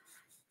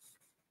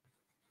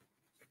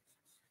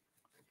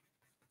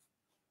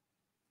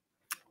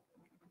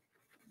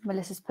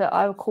 Melissa's put,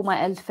 I would call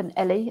my elephant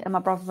Ellie, and my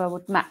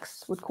brother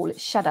Max would call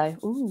it Shadow.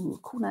 Ooh,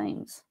 cool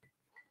names.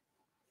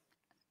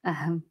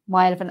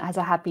 My elephant has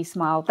a happy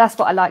smile. That's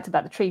what I liked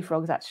about the tree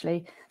frogs,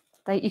 actually.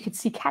 You could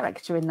see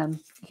character in them.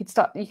 You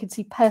could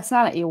see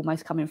personality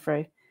almost coming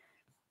through.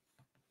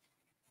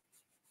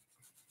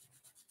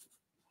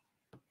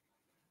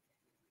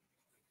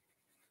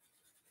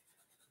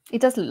 He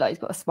does look like he's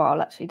got a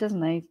smile, actually,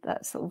 doesn't he?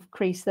 That sort of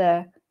crease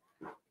there.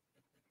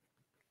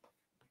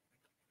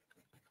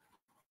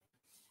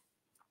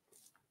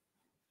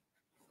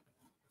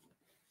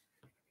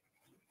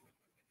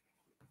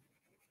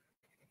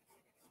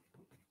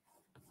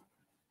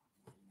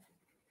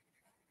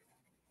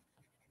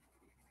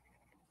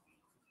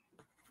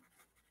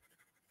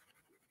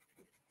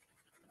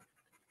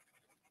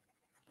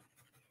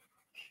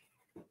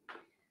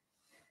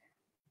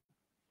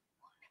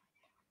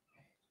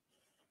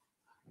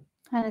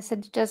 Hannah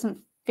said she doesn't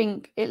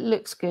think it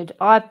looks good.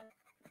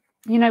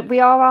 You know, we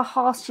are our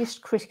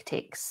harshest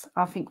critics.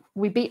 I think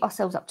we beat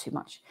ourselves up too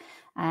much,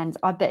 and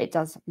I bet it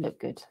does look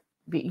good.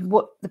 But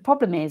what the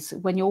problem is,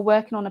 when you're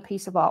working on a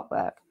piece of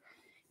artwork,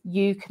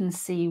 you can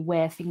see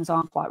where things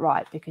aren't quite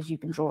right because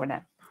you've been drawing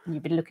it and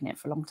you've been looking at it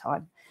for a long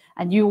time,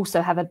 and you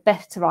also have a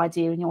better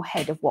idea in your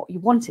head of what you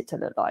want it to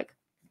look like.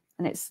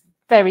 And it's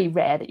very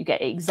rare that you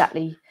get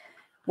exactly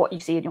what you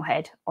see in your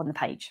head on the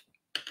page.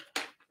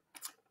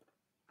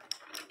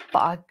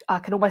 But I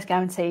can almost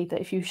guarantee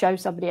that if you show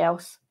somebody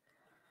else,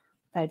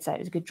 they'd say it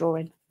was a good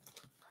drawing.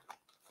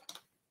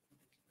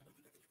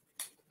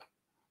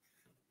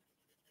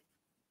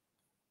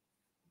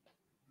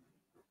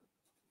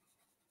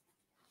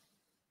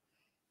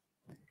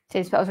 I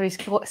was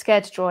really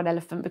scared to draw an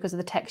elephant because of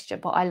the texture,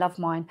 but I love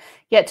mine.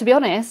 Yeah, to be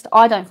honest,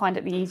 I don't find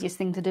it the easiest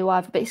thing to do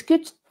either, but it's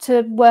good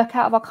to work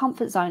out of our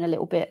comfort zone a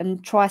little bit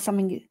and try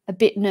something a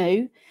bit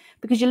new,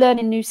 because you're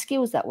learning new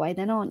skills that way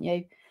then, aren't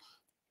you?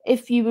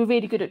 If you were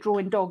really good at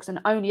drawing dogs and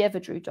only ever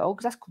drew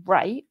dogs, that's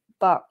great,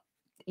 but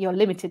you're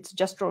limited to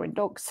just drawing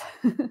dogs.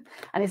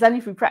 And it's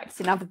only through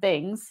practicing other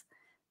things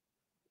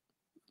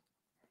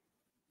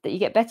that you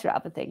get better at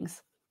other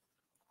things.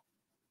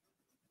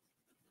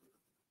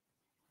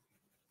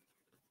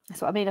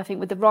 That's what I mean. I think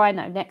with the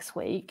rhino next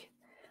week,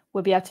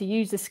 we'll be able to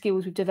use the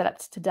skills we've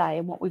developed today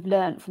and what we've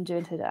learned from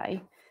doing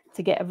today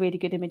to get a really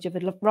good image of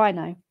a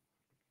rhino.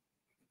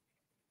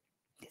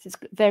 It's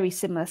very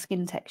similar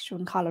skin texture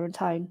and colour and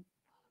tone.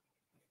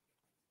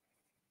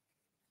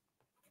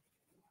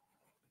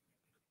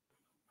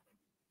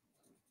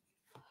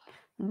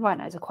 And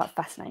rhinos are quite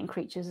fascinating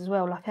creatures as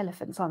well, like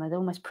elephants, aren't they? They're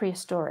almost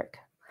prehistoric.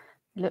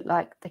 They look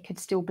like they could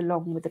still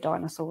belong with the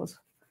dinosaurs.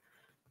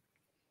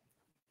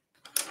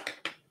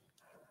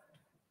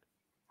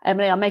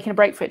 Emily, I'm making a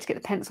break for it to get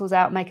the pencils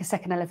out, make a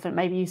second elephant,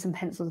 maybe use some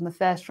pencils in the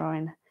first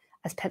drawing,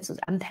 as pencils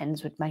and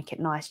pens would make it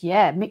nice.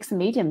 Yeah, mix the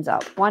mediums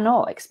up. Why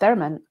not?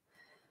 Experiment.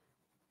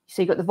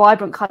 So you've got the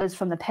vibrant colours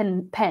from the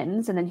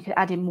pens, and then you could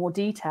add in more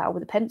detail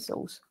with the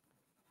pencils.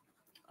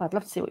 I'd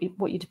love to see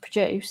what you'd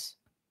produce.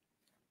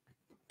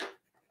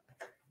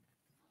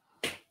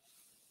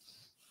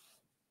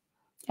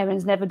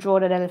 Erin's never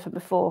drawn an elephant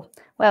before.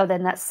 Well,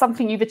 then that's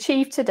something you've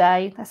achieved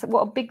today. That's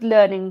what a big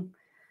learning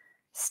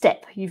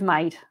step you've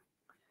made.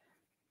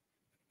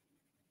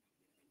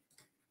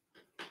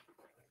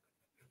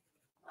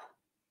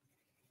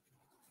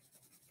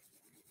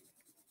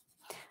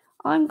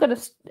 I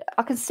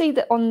can see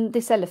that on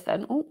this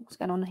elephant. Oh, what's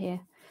going on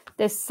here?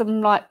 There's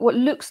some like what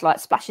looks like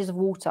splashes of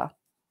water.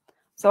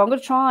 So I'm going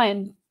to try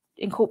and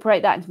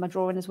incorporate that into my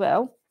drawing as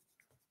well.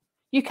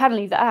 You can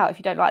leave that out if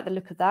you don't like the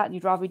look of that and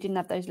you'd rather we didn't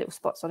have those little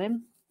spots on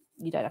him.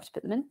 You don't have to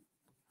put them in.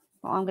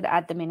 But I'm going to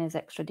add them in as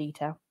extra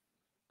detail.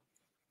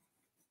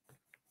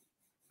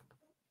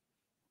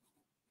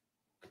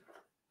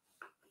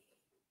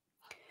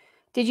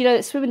 Did you know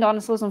that swimming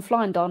dinosaurs and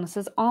flying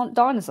dinosaurs aren't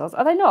dinosaurs?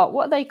 Are they not?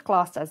 What are they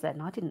classed as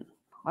then?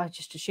 I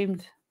just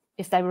assumed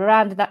if they were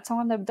around at that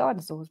time, they were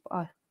dinosaurs.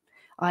 But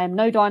I am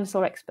no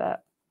dinosaur expert.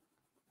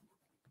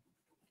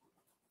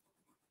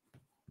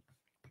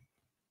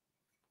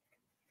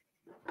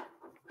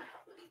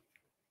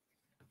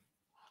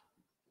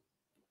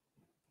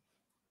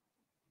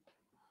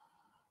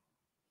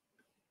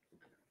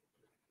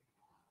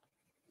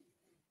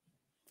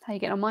 How you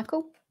getting on,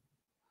 Michael?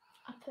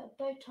 I put a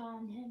bow tie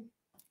on him.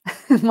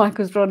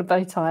 Michael's drawn a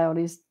bow tie on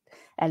his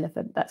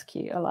elephant. That's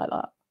cute. I like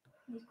that.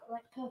 He's got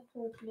like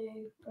purple,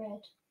 blue,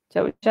 red.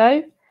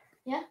 Joe?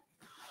 Yeah.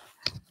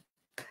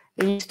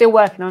 Are you still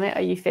working on it?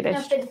 Are you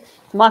finished? No, finished.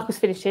 Michael's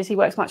finished his. He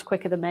works much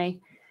quicker than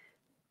me.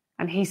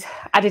 And he's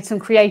added some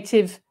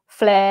creative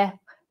flair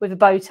with a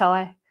bow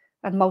tie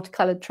and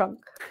multicoloured trunk.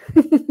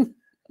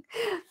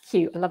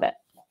 Cute. I love it.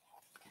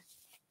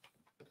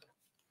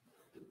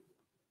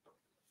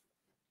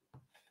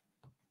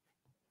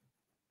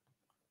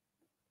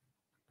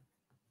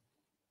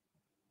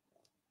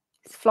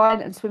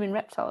 Flying and swimming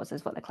reptiles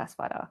is what they're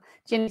classified are.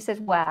 Ginny says,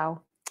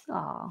 wow.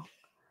 Oh,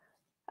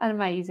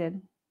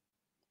 amazing.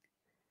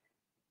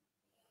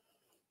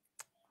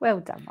 Well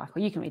done,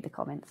 Michael. You can read the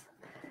comments.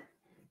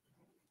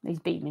 He's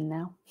beaming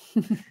now.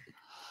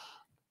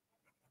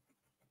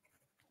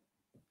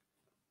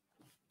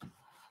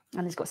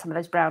 And he's got some of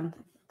those brown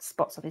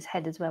spots on his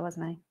head as well,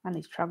 hasn't he? And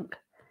his trunk.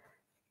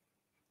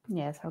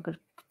 Yeah, so I'm going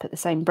to put the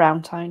same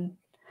brown tone.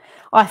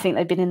 I think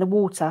they've been in the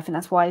water. I think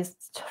that's why his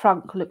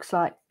trunk looks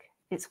like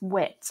it's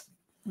wet.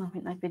 I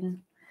think they've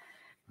been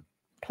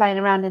playing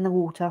around in the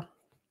water.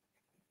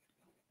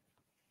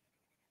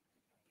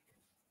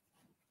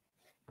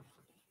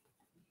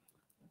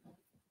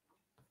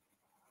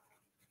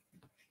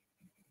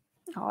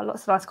 Oh,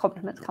 lots of nice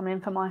compliments coming in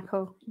for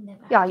Michael.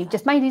 Yeah, you've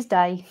just made his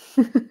day.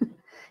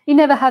 You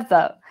never have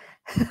that.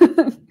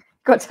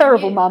 Got a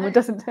terrible mum who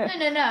doesn't do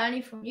it. No,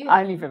 only from you.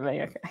 Only from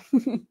me,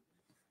 okay.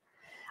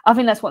 I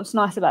think that's what's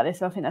nice about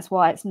this. I think that's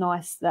why it's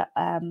nice that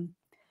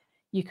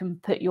you can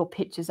put your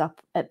pictures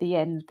up at the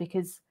end,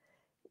 because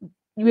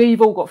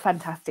you've all got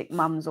fantastic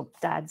mums or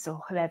dads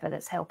or whoever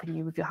that's helping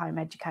you with your home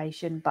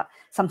education, but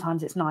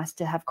sometimes it's nice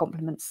to have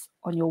compliments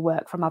on your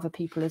work from other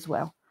people as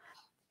well.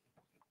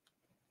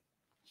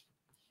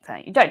 So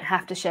you don't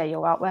have to share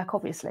your artwork,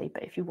 obviously,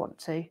 but if you want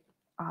to,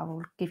 I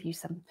will give you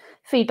some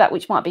feedback,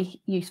 which might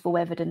be useful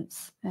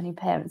evidence. Any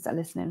parents that are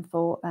listening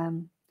for,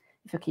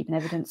 if you're keeping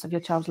evidence of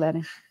your child's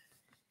learning.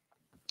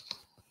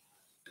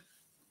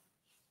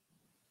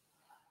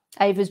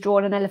 Ava's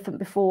drawn an elephant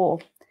before.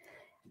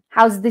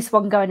 How's this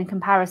one going in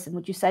comparison?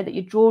 Would you say that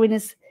your drawing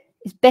is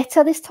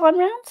better this time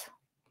round?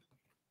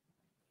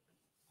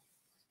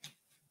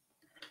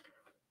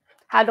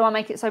 How do I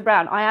make it so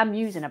brown? I am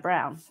using a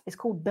brown. It's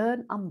called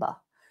burnt umber,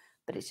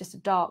 but it's just a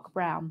dark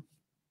brown.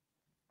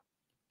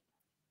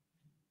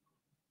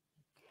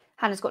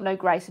 Hannah's got no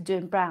grey, so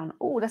doing brown.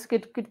 Oh, that's a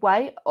good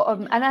way.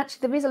 And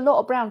actually, there is a lot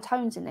of brown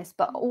tones in this,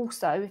 but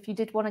also, if you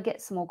did want to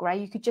get some more grey,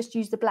 you could just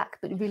use the black,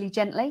 but really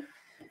gently.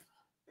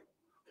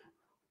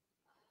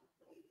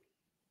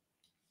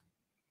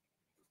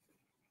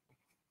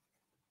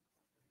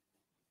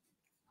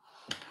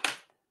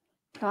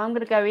 So I'm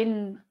going to go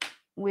in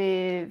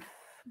with,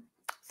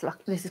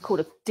 this is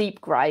called a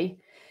deep grey,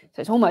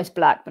 so it's almost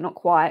black, but not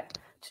quite,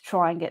 to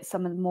try and get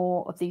some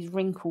more of these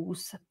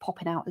wrinkles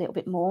popping out a little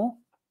bit more.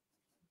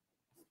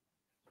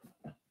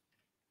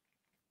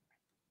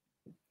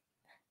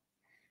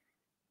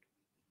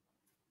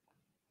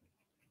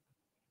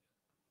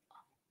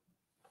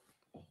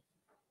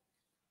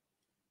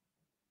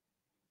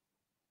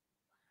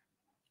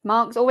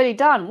 Mark's already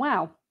done.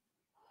 Wow.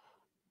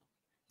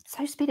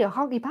 So speedy, I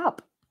can't keep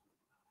up.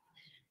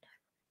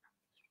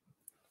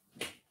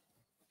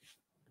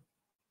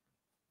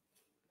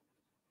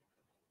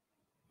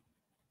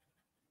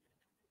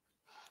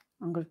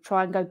 I'm going to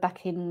try and go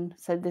back in.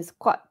 So there's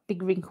quite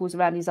big wrinkles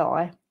around his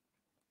eye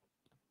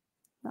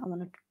that I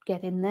want to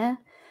get in there.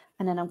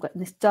 And then I've got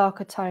this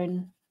darker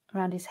tone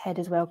around his head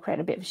as well,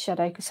 creating a bit of a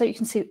shadow. So you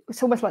can see,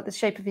 it's almost like the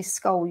shape of his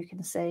skull, you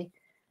can see.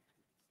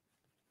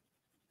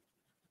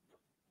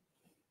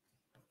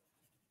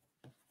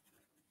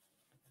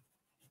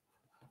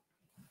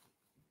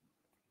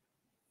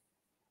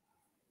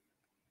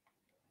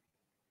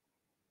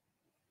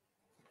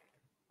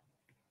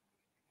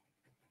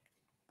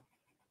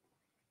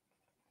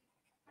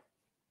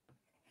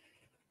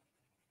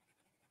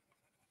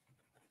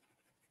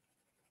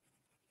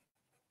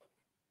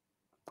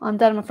 I'm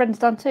done. My friend's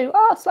done too.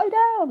 Oh, slow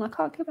down. I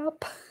can't keep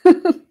up.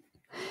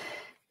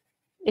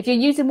 If you're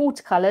using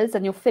watercolours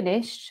and you're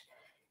finished,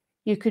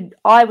 you could,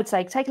 I would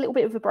say, take a little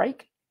bit of a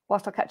break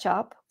whilst I catch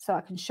up, so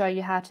I can show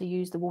you how to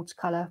use the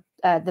watercolour,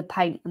 the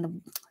paint and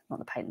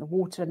the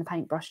water and the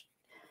paintbrush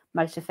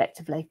most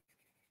effectively.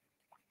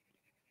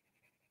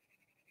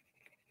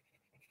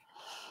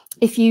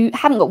 If you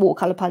haven't got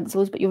watercolour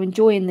pencils, but you're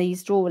enjoying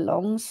these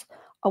draw-alongs,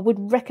 I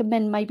would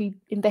recommend maybe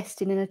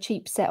investing in a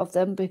cheap set of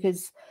them,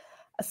 because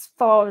as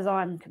far as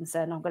I'm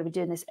concerned, I'm going to be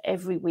doing this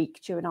every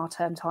week during our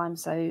term time.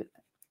 So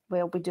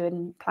we'll be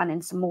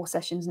planning some more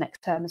sessions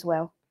next term as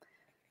well.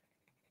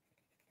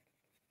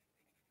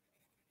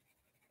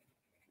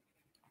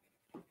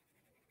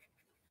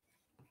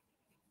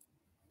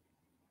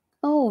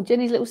 Oh,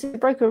 Jenny's little sister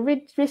broke her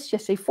wrist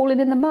yesterday,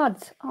 falling in the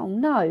mud. Oh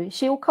no, is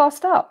she all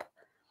cast up?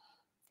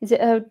 Is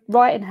it her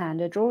writing hand,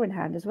 her drawing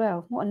hand as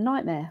well? What a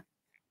nightmare.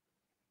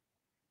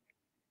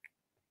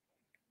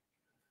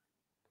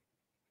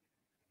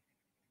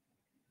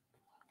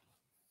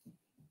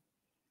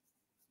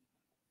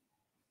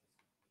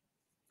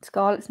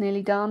 Scarlett's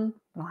nearly done.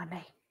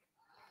 Blimey.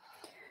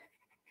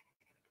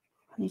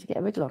 I need to get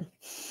a wriggle on.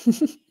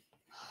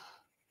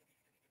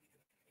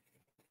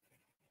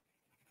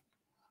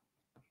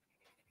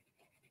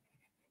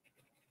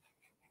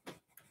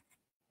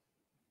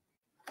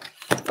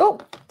 Oh,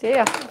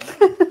 dear.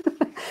 Do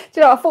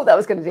you know, I thought that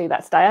was going to do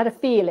that today. I had a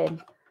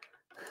feeling.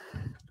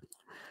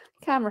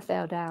 Camera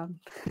fell down.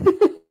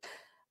 And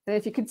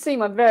if you could see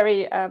my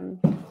very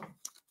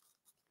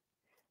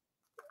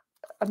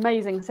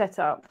amazing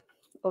setup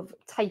of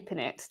taping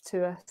it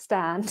to a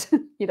stand,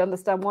 you'd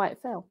understand why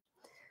it fell.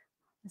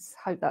 Let's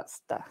hope that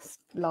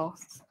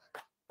lasts.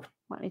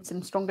 Might need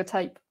some stronger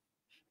tape.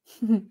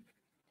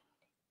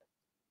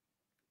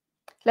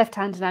 Left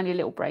hand and only a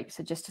little break,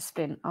 so just a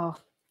spin. Oh,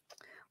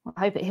 I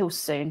hope it heals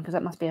soon, because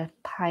that must be a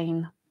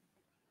pain.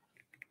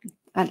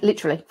 And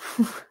literally,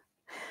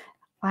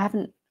 I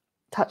haven't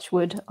touched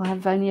wood. I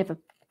have only ever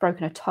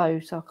broken a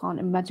toe, so I can't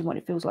imagine what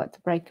it feels like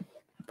to break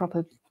a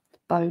proper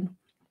bone.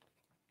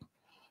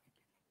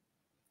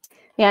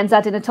 Yeah, and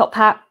adding a top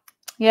hat.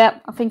 Yeah,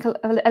 I think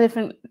an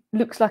elephant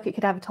looks like it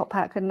could have a top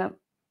hat, couldn't it?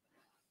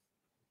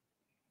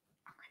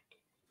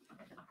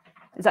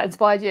 Has that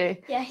inspired you?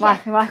 Yeah.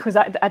 Michael's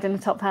adding a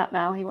top hat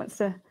now. He wants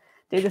to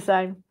do the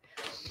same.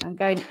 I'm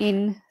going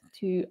in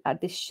to add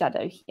this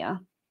shadow here.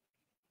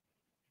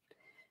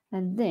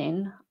 And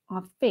then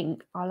I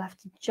think I'll have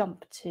to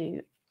jump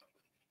to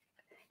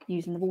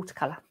using the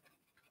watercolour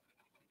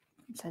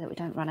so that we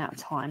don't run out of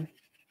time.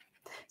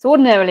 So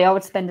ordinarily I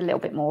would spend a little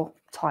bit more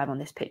time on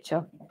this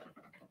picture.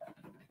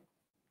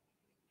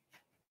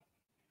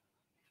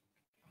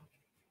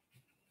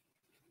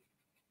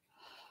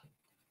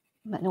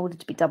 in order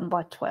to be done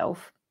by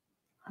 12.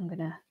 I'm going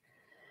to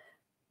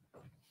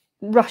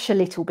rush a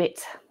little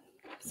bit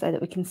so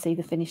that we can see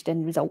the finished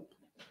end result.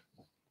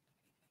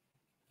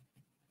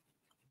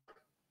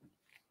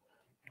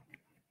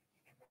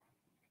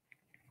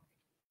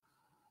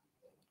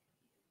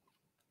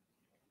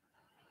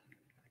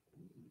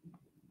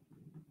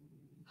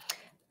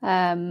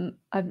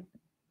 I've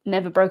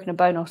never broken a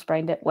bone or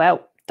sprained it.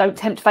 Well, don't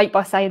tempt fate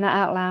by saying that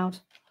out loud.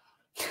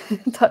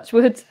 Touch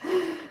wood.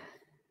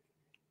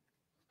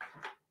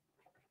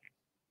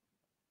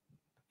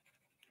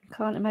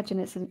 Can't imagine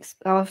it's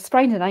I've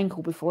sprained an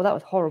ankle before. That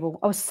was horrible.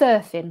 I was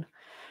surfing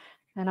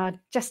and I'm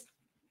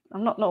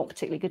not a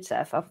particularly good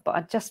surfer, but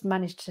I just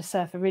managed to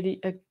surf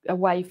a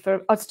wave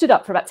I stood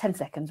up for about 10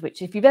 seconds,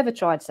 which if you've ever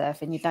tried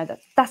surfing, you'd know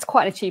that's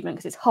quite an achievement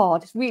because it's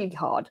hard. It's really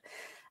hard.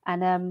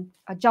 And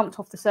I jumped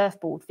off the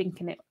surfboard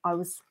thinking I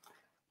was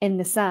in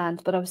the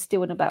sand, but I was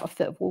still in about a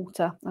foot of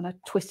water, and I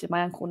twisted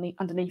my ankle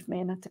underneath me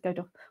and had to go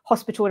to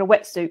hospital in a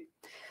wetsuit.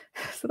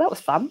 So that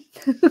was fun.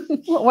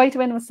 What a way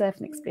to end my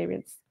surfing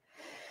experience.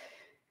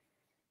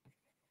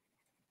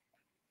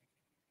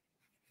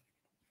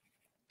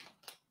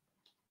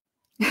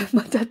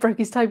 My dad broke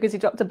his toe because he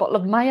dropped a bottle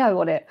of mayo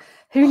on it.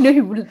 Who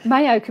knew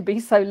mayo could be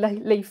so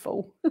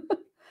lethal?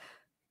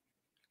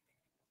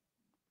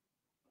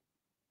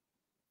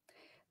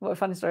 What a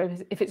funny story.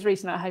 If it's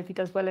recent, I hope he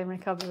does well in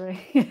recovery.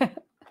 Get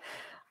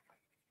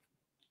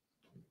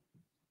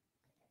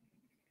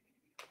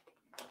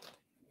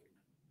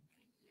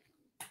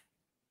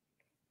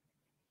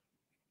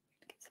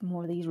some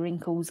more of these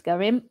wrinkles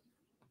going.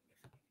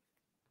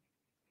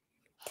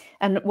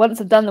 And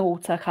once I've done the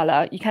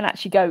watercolour, you can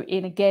actually go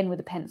in again with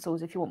the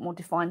pencils if you want more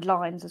defined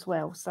lines as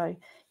well. So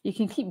you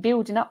can keep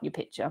building up your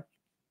picture.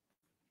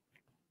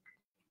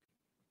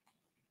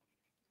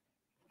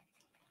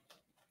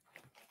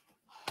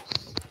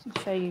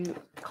 I'll show you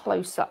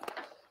close up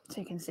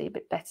so you can see a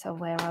bit better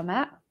where I'm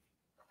at.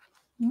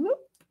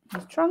 The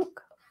trunk.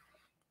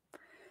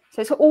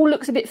 So it all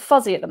looks a bit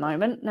fuzzy at the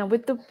moment. Now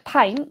with the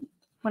paint,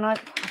 when I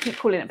keep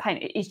calling it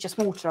paint, it is just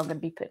water I'm going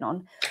to be putting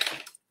on.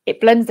 It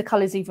blends the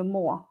colours even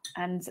more,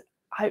 and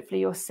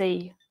hopefully you'll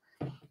see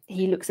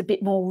he looks a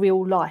bit more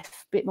real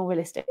life, a bit more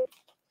realistic.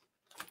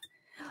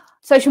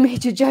 Social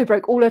media Joe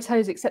broke all her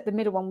toes except the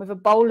middle one with a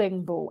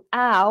bowling ball.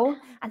 Ow!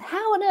 And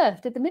how on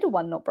earth did the middle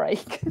one not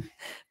break?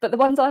 But the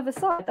ones either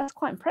side, that's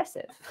quite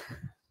impressive.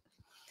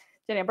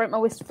 Jenny, I broke my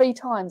wrist 3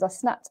 times. I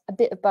snapped a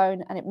bit of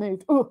bone and it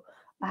moved. Ooh,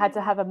 I had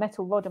to have a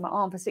metal rod in my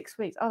arm for 6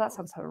 weeks. Oh, that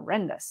sounds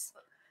horrendous.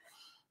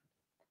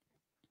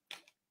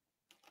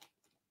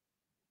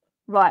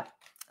 Right.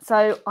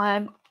 So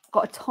I've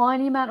got a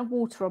tiny amount of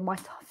water on my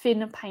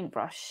thin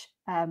paintbrush.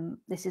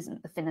 This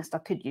isn't the thinnest I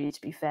could use,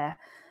 to be fair.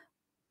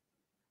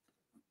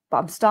 But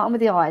I'm starting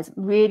with the eyes,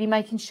 really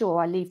making sure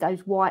I leave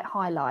those white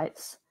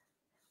highlights.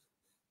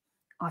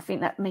 I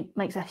think that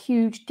makes a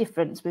huge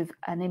difference with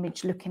an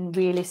image looking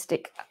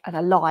realistic and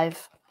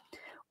alive,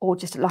 or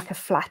just like a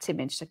flat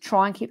image. So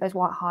try and keep those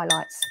white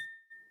highlights.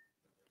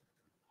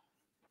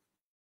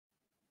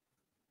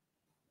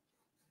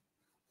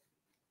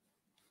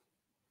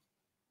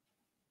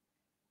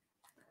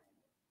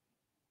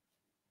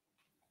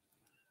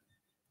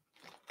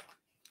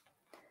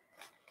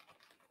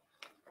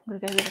 I'm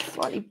going to go with a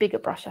slightly bigger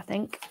brush, I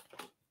think.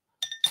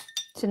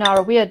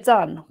 Tanara, we are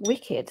done.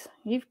 Wicked.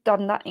 You've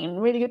done that in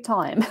really good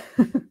time.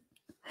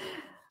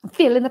 I'm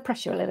feeling the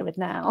pressure a little bit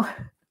now.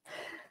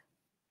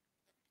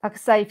 Like I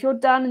say, if you're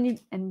done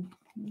and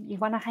you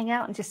want to hang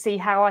out and just see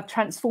how I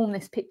transform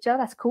this picture,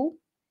 that's cool.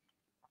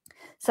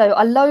 So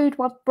I load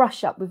my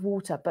brush up with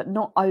water, but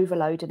not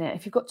overloading it.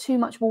 If you've got too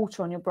much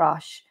water on your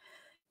brush,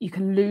 you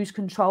can lose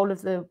control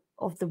of the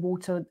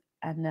water,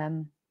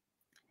 and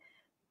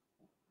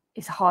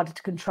it's harder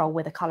to control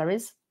where the colour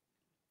is.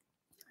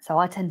 So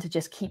I tend to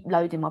just keep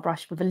loading my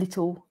brush with a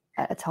little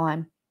at a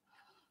time.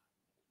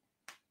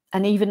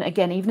 And even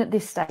at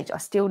this stage, I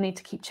still need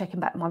to keep checking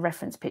back my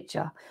reference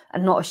picture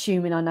and not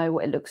assuming I know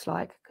what it looks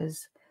like,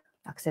 because,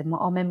 like I said,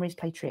 our memories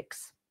play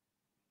tricks.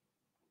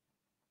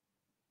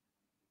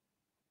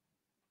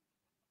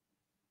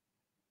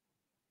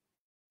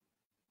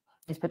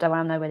 Yes, but don't worry,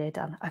 I know where they're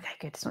done. Okay,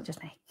 good. It's not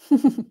just me.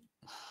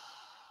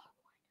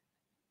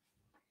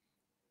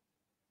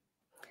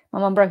 My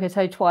mum broke her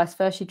toe twice.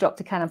 First, she dropped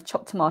a can of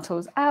chopped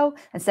tomatoes. Ow.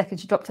 And second,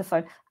 she dropped her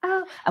phone.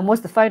 Ow. And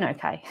was the phone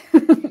okay?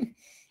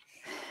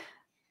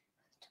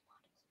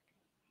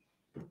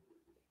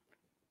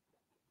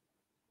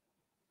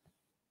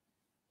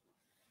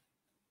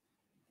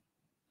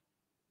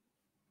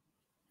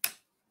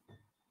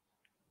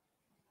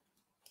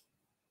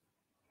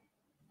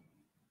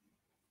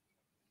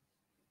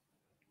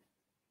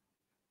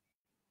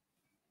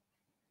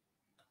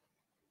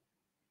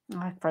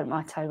 I broke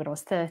my toe when I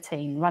was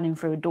 13, running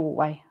through a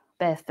doorway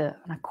barefoot,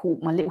 and I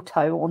caught my little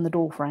toe on the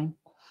door frame.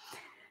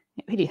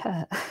 It really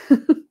hurt.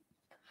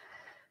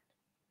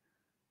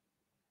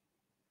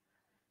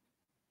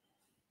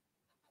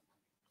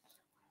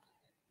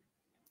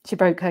 She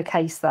broke her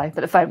case though, but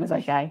the phone was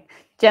okay.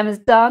 Gemma's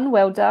done.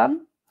 Well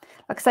done.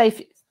 Like I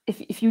say,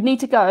 if you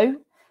need to go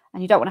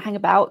and you don't want to hang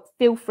about,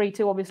 feel free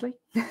to, obviously.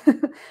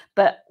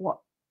 But what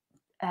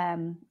I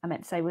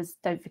meant to say was,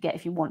 don't forget,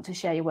 if you want to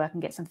share your work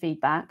and get some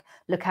feedback,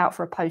 look out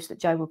for a post that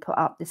Jo will put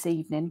up this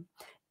evening.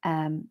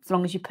 As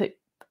long as you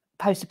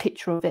post a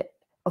picture of it,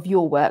 of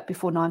your work,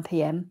 before 9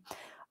 p.m,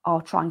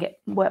 I'll try and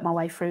work my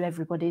way through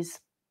everybody's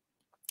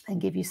and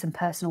give you some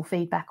personal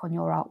feedback on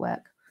your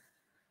artwork.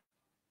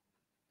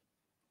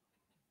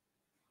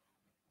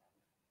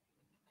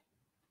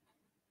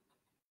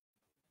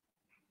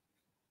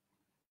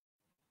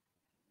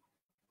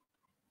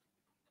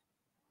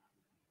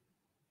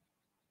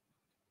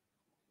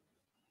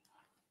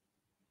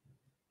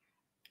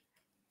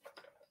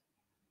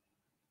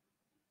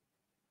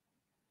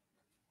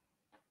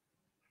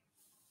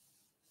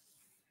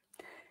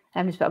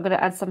 I'm going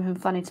to add something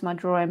funny to my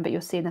drawing, but you'll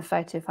see in the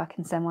photo if I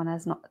can send one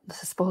as not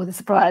to spoil the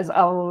surprise.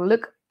 I'll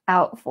look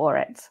out for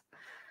it.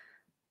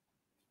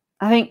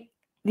 I think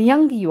the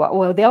younger you are,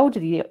 well, the older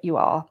you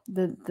are,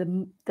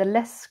 the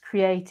less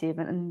creative,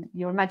 and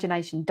your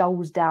imagination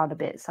dulls down a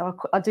bit. So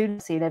I do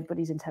see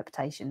everybody's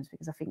interpretations,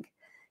 because I think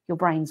your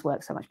brains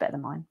work so much better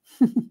than mine.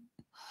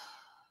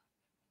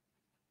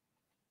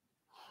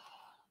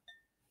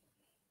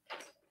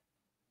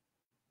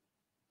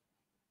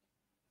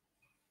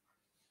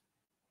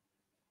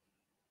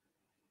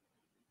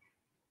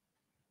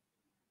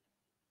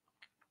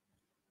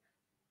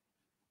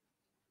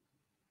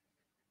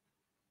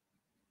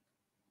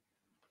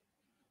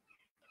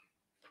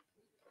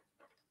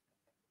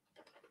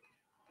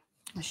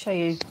 I'll show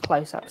you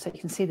close up so you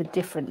can see the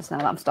difference now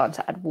that I'm starting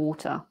to add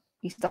water.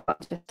 You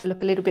start to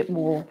look a little bit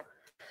more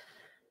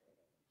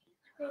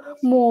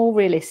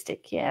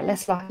realistic, yeah.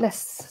 Less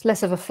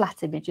of a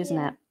flat image, isn't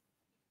it?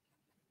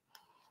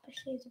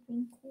 Especially the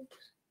wrinkles.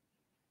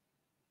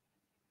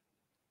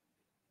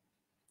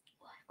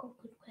 Oh, I've got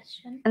a good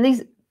question. And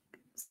these,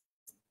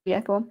 yeah,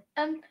 go on.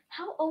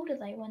 How old are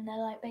they when they're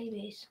like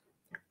babies?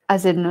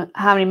 As in,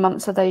 how many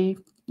months are the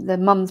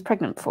mum's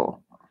pregnant for?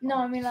 No,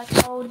 I mean like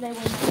how old are they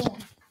when they're born?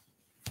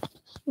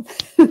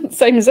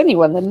 Same as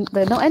anyone.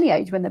 They're not any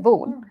age when they're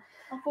born.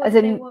 I thought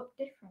they work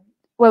different.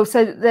 Well,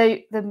 so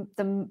the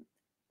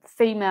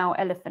female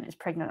elephant is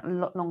pregnant a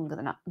lot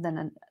longer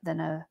than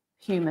a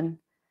human.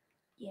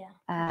 Yeah.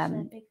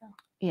 They're bigger.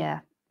 Yeah,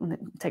 and it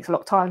takes a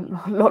lot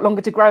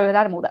longer to grow an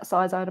animal that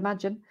size, I would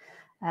imagine.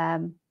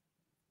 I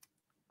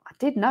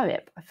did know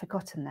it, but I've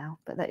forgotten now.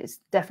 But that is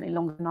definitely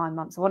longer than 9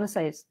 months. I want to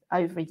say it's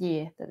over a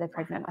year that they're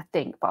pregnant, I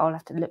think, but I'll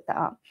have to look that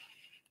up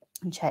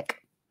and check.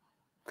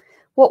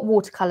 What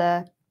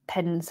watercolor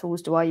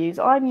pencils do I use?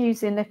 I'm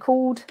using, they're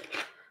called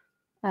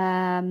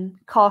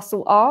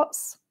Castle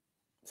Arts.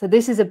 So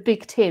this is a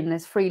big tin.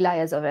 There's 3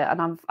 layers of it, and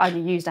I've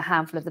only used a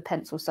handful of the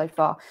pencils so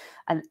far.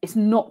 And it's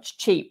not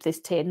cheap, this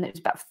tin. It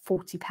was about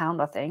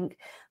 £40, I think.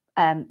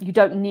 You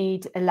don't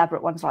need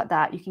elaborate ones like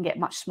that. You can get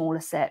much smaller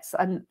sets.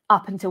 And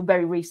up until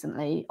very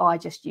recently, I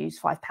just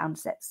used £5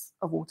 sets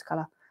of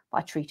watercolour. But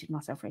I treated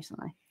myself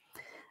recently.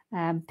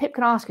 Pip,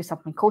 can I ask you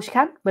something? Of course you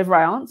can. Whether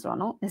I answer or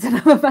not is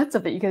another matter,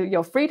 but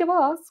you're free to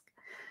ask.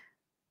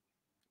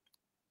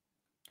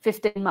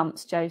 15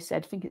 months, Jo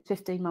said. I think it's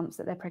 15 months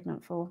that they're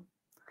pregnant for.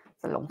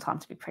 It's a long time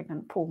to be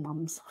pregnant. Poor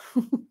mums.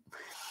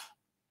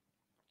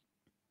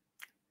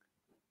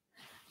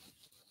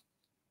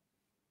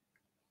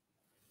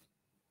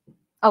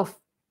 Oh,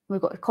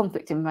 we've got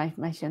conflict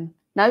information.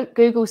 No,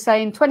 Google's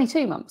saying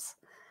 22 months.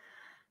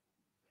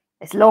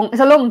 It's long.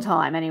 It's a long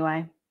time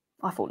anyway.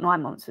 I thought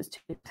 9 months was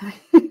too.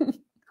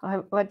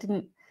 I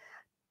didn't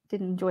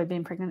enjoy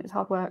being pregnant. It's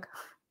hard work.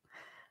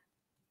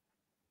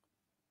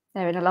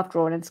 Erin, I love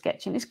drawing and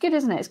sketching. It's good,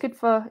 isn't it?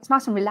 It's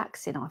nice and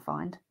relaxing, I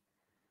find.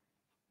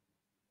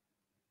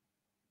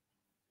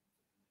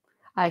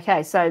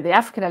 Okay, so the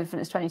African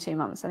elephant is 22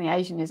 months and the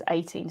Asian is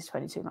 18 to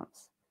 22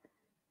 months.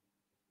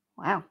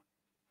 Wow.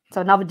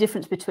 So another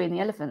difference between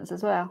the elephants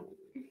as well.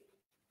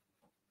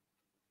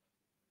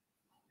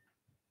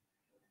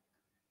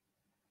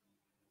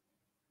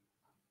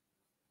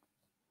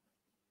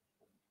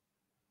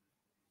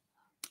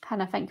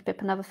 Hannah, thank you,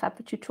 Pip. Another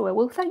fab tutorial.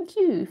 Well, thank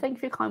you. Thank you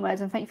for your kind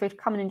words, and thank you for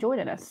coming and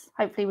joining us.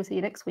 Hopefully we'll see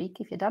you next week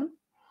if you're done.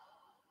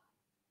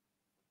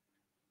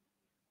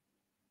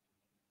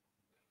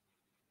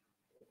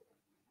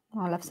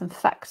 I'll have some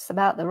facts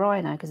about the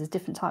rhino, because there's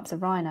different types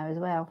of rhino as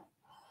well.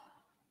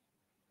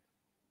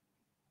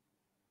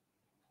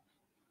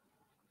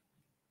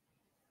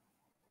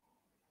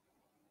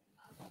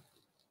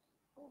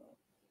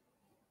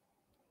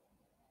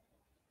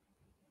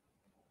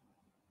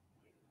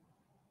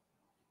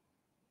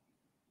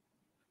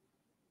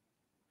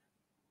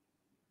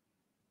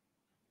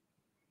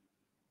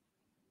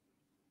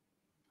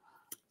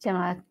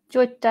 Gemma,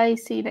 enjoy today.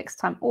 See you next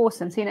time.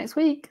 Awesome. See you next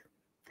week.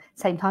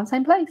 Same time,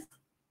 same place.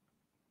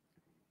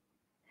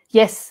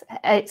 Yes,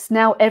 it's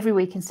now every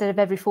week instead of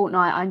every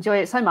fortnight. I enjoy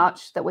it so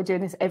much that we're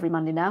doing this every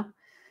Monday now,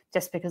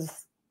 just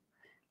because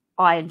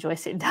I enjoy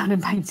sitting down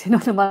and painting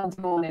on a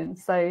Monday morning.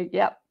 So,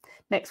 yeah,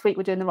 next week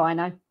we're doing the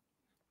rhino.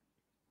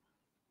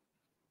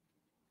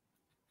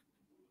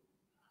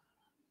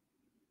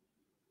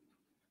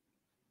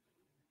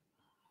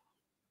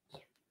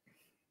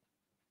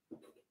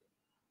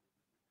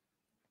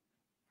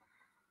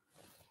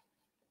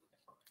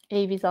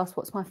 Evie's asked,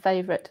 what's my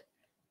favourite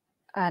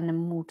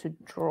animal to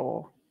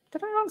draw?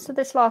 Did I answer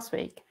this last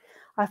week?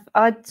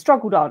 I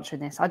struggled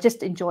answering this. I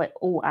just enjoy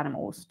all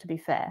animals, to be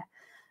fair.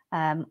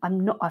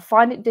 I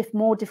find it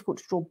more difficult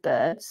to draw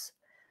birds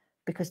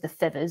because the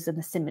feathers and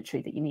the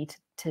symmetry that you need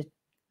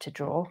to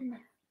draw.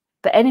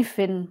 But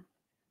anything,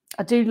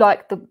 I do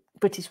like the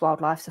British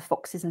wildlife, so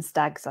foxes and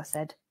stags, I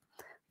said.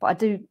 But I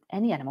do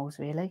any animals,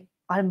 really.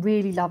 I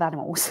really love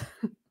animals.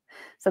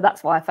 So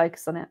that's why I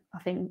focus on it. I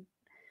think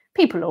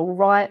people are all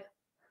right,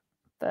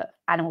 but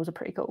animals are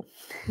pretty cool.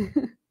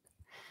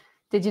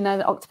 Did you know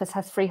that octopus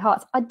has 3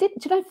 hearts? I did.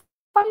 Do you know,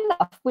 funny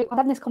enough, I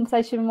had this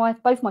conversation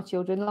with both my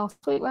children last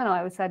week when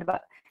I was saying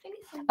about,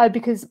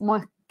 because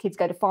my kids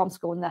go to farm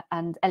school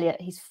and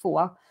Elliot, he's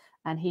 4,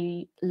 and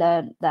he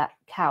learned that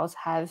cows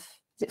have,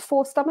 is it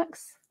 4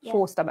 stomachs? Yeah.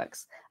 4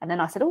 stomachs. And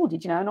then I said, oh,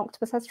 did you know an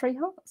octopus has 3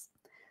 hearts?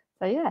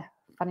 So yeah,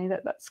 funny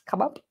that that's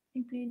come up.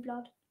 In blue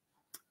blood.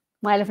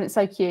 My elephant's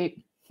so cute.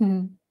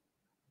 Yes.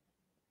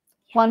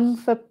 1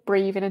 for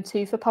breathing and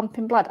 2 for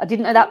pumping blood. I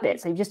didn't know that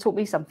bit, so you just taught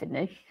me something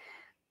new.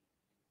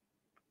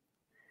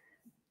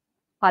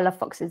 I love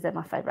foxes. They're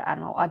my favourite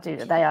animal. I do.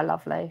 They are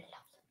lovely.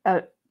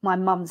 My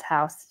mum's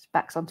house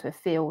backs onto a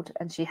field,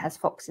 and she has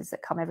foxes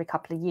that come every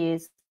couple of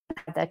years,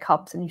 have their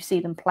cubs, and you see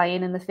them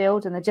playing in the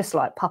field, and they're just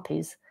like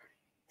puppies.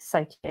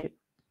 So cute.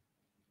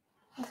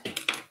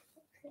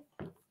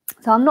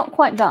 So I'm not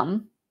quite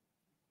done,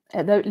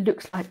 though it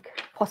looks like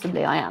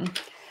possibly I am.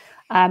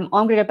 I'm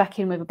going to go back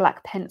in with a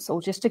black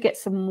pencil just to get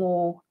some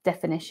more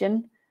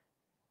definition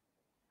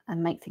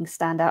and make things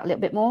stand out a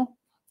little bit more,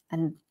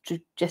 and to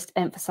just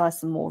emphasize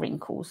some more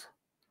wrinkles.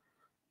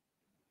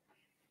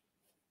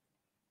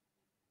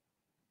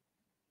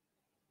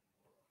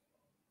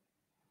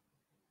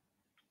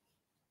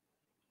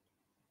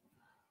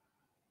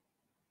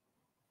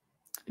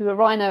 A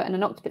rhino and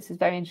an octopus is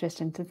very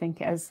interesting to think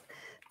it has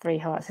 3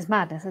 hearts. It's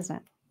madness, isn't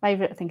it?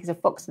 Favourite, I think, is a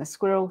fox and a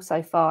squirrel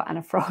so far, and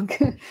a frog.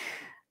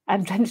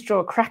 I'm trying to draw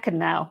a kraken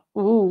now.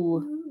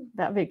 Ooh,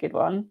 that'd be a good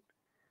one.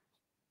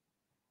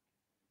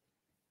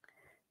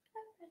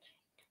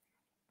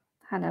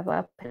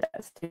 Hannah,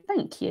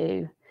 thank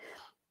you.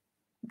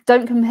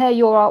 Don't compare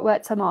your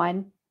artwork to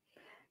mine,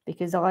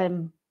 because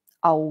I'm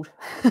old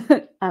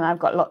and I've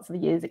got lots of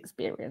years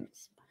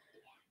experience.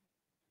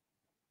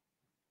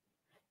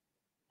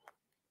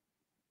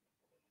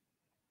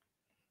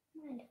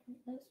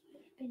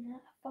 It's been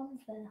at a fun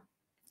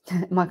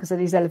fair. Michael said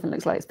his elephant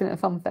looks like it's been at a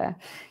fun fair.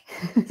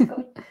 It's got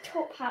a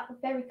top hat,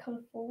 very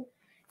colourful.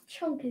 The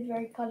trunk is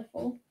very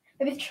colourful.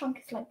 Maybe the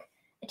trunk is like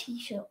a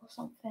t-shirt or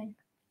something.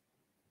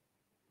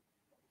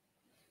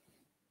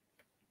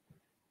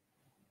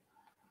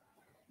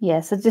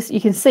 Yeah, so just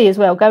you can see as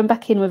well, going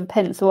back in with a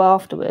pencil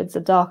afterwards, a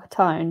darker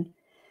tone,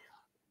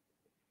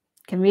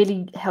 can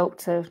really help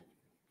to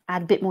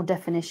add a bit more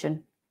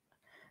definition.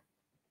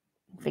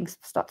 Things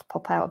start to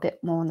pop out a bit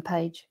more on the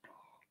page.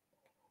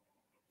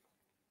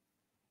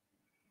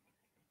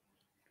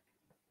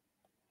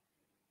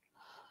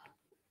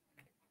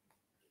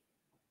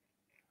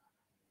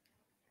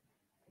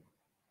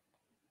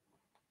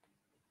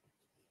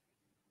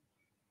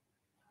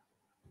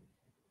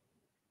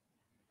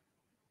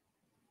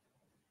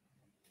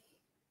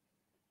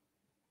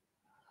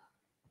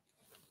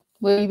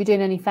 Will you be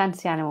doing any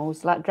fantasy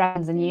animals like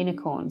dragons and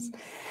unicorns?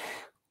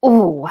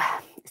 Oh,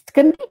 it's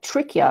going to be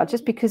trickier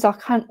just because I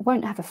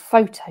won't have a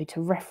photo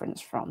to reference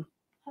from.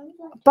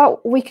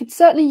 But we could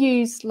certainly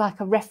use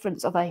like a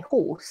reference of a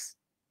horse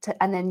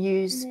and then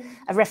use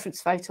a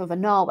reference photo of a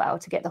narwhal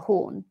to get the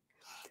horn.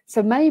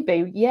 So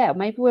maybe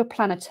we'll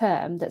plan a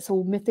term that's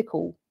all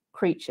mythical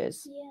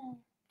creatures. Yeah.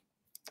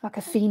 Like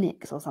a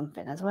phoenix or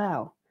something as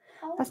well.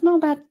 That's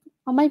not bad.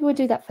 Or maybe we'll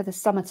do that for the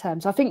summer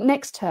term. So I think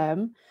next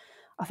term,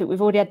 I think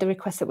we've already had the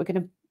request that we're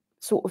going to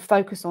sort of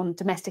focus on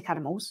domestic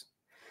animals.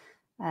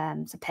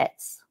 So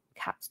pets,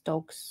 cats,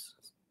 dogs,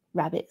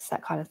 rabbits,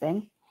 that kind of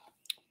thing.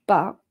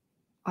 But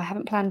I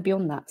haven't planned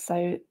beyond that.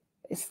 So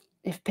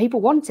if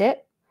people want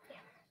it,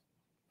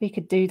 we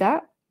could do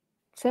that.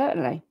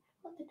 Certainly.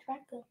 What the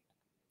dragon?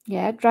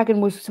 Yeah,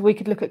 dragon was, so we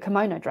could look at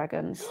kimono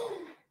dragons.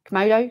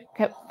 Kimono?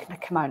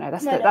 Kimono.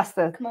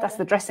 That's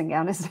the dressing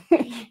gown, isn't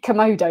it?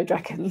 Komodo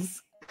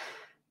dragons.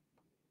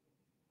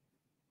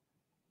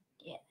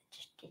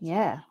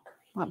 Yeah,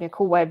 might be a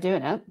cool way of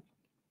doing it.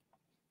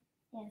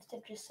 Yeah, instead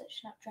of just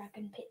searching up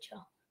dragon picture.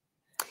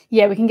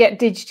 Yeah, we can get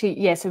digitally.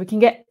 Yeah, so we can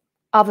get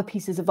other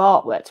pieces of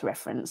artwork to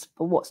reference.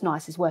 But what's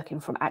nice is working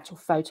from actual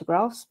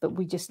photographs. But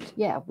we just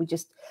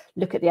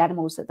look at the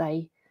animals that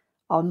they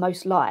are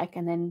most like,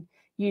 and then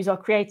use our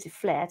creative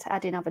flair to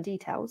add in other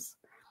details.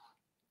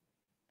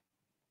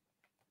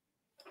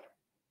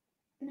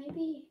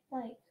 Maybe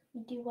like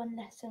we do one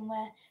lesson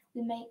where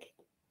we make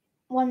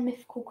one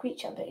mythical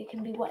creature, but it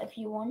can be whatever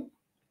you want.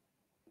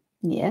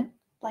 Yeah.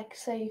 Like,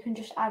 so you can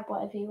just add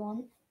whatever you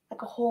want,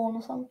 like a horn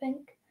or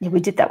something. Yeah, we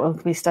did that when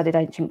we studied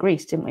ancient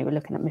Greece, didn't we? We were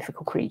looking at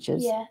mythical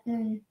creatures. Yeah.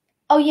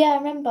 Oh, yeah, I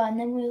remember. And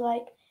then we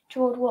like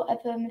drawed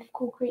whatever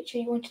mythical creature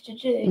you wanted to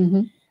do.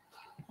 Mm-hmm.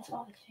 That's what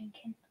I was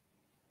thinking.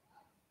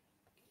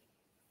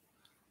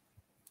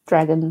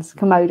 dragons,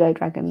 Komodo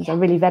dragons, are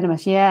really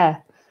venomous. Yeah.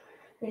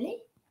 Really?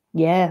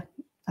 Yeah.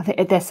 I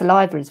think their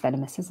saliva is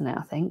venomous, isn't it?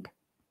 I think.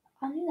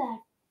 I knew they had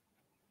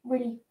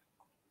really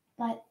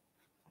like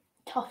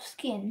tough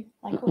skin,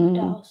 like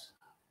crocodiles.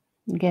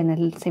 Again,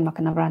 they seem like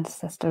another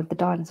ancestor of the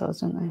dinosaurs,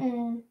 don't they?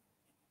 And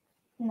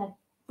they're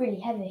really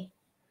heavy.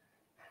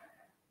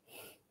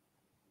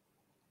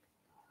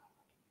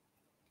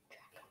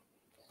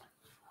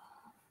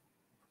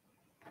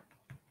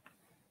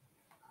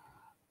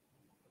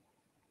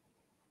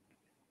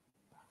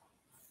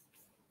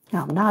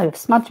 Oh no, I've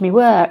smudged me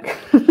work.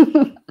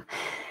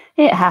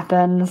 It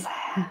happens.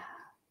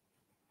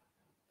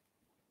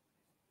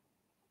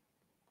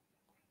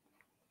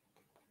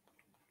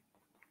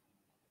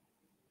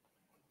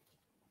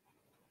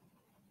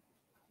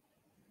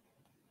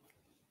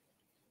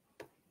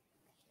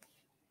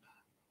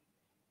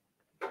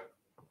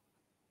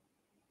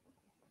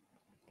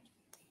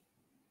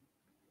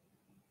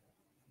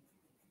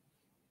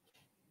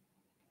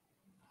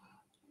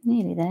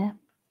 Nearly there.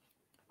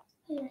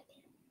 I reckon.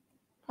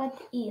 I like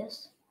the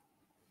ears.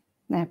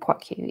 They're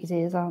quite cute, his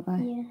ears, aren't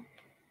they? Yeah.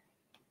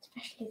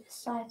 Especially the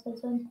size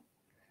of them.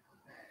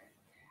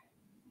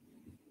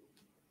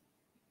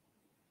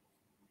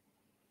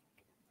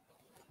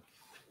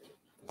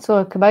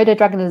 Saw a Komodo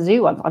dragon in the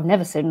zoo once. I've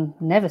never seen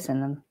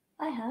them.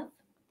 I have.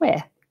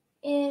 Where?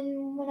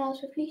 When I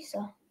was with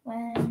Lisa.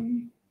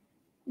 When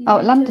we Oh, went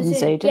at to London the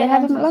Zoo. Do they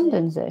have them at London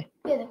London Zoo?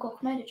 Yeah, they've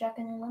got Komodo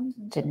dragon in London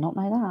Zoo. Did not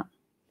know that.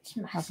 It's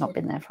massive. I've not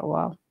been there for a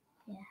while.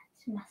 Yeah,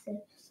 it's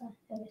massive. So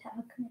they would have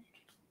a Komodo.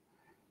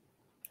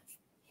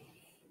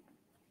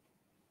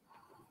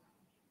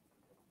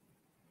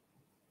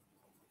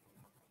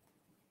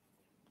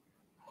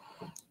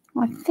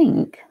 I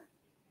think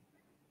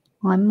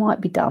I might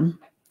be done.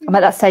 I'm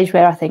at that stage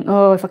where I think,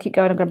 oh, if I keep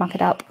going, I'm going to muck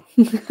it up.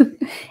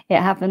 It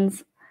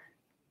happens.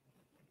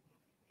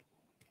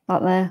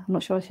 Right there. I'm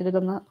not sure I should have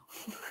done that.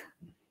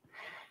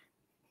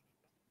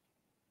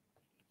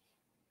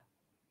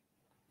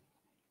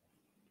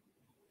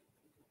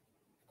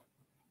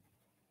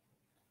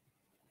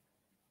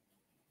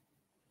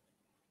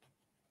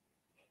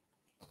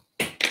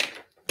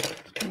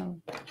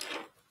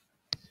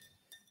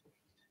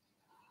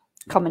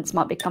 Comments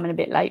might be coming a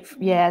bit late.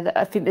 Yeah,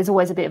 I think there's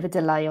always a bit of a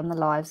delay on the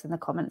lives and the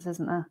comments,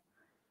 isn't there?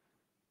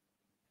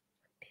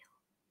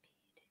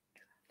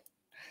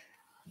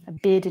 A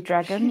bearded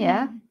dragon,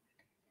 yeah.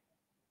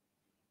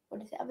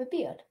 What does it have, a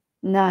beard?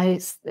 No,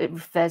 it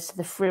refers to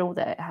the frill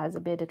that it has,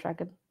 a bearded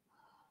dragon.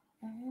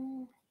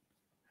 I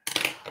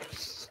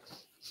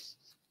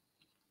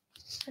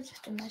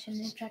just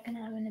imagine a dragon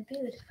having a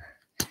beard.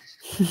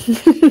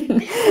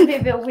 It'd be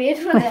a bit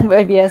weird, wouldn't it?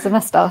 Maybe he has a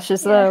moustache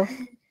as well.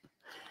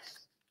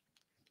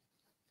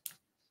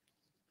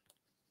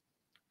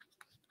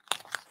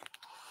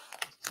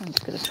 I'm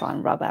just going to try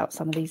and rub out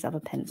some of these other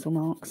pencil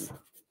marks.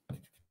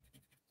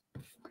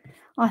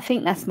 I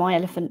think that's my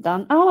elephant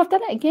done. Oh, I've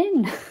done it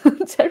again.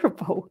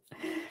 Terrible.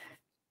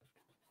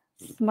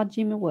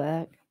 Smudging my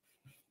work.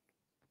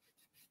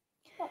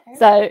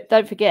 So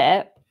don't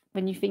forget,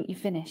 when you think you're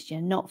finished, you're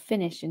not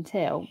finished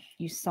until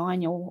you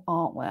sign your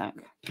artwork.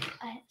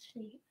 I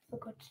actually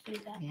forgot to do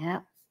that. Yeah.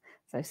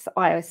 So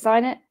I always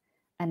sign it,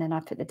 and then I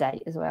put the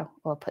date as well,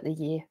 or I put the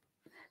year.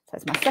 So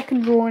it's my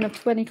second drawing of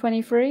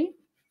 2023.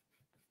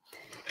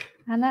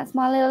 And that's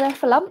my little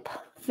Effalump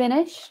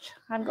finished.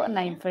 I haven't got a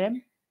name for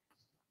him.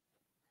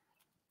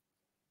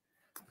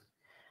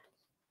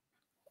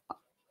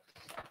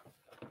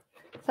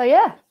 So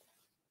yeah,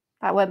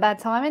 that weren't bad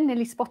timing,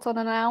 nearly spot on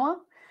an hour.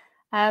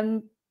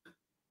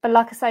 But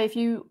like I say, if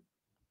you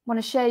want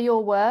to share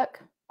your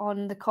work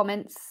on the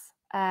comments,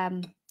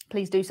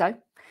 please do so.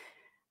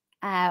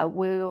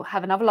 We'll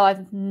have another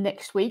live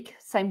next week,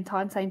 same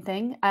time, same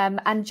thing.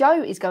 And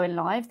Joe is going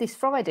live this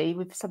Friday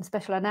with some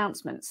special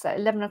announcements at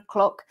 11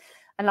 o'clock.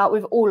 And like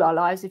with all our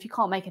lives, if you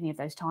can't make any of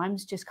those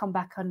times, just come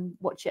back and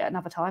watch it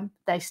another time.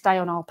 They stay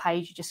on our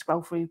page. You just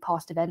scroll through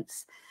past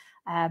events.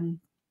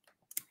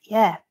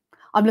 Yeah,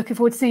 I'm looking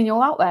forward to seeing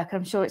your artwork.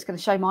 I'm sure it's going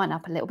to show mine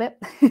up a little bit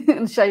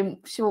and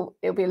sure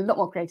it'll be a lot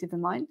more creative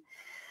than mine.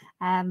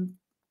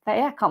 But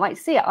yeah, can't wait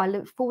to see it. I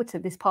look forward to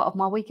this part of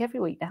my week every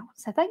week now.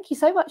 So thank you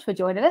so much for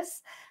joining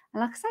us.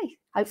 And like I say,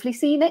 hopefully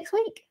see you next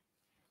week.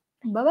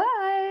 Bye-bye.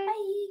 Bye.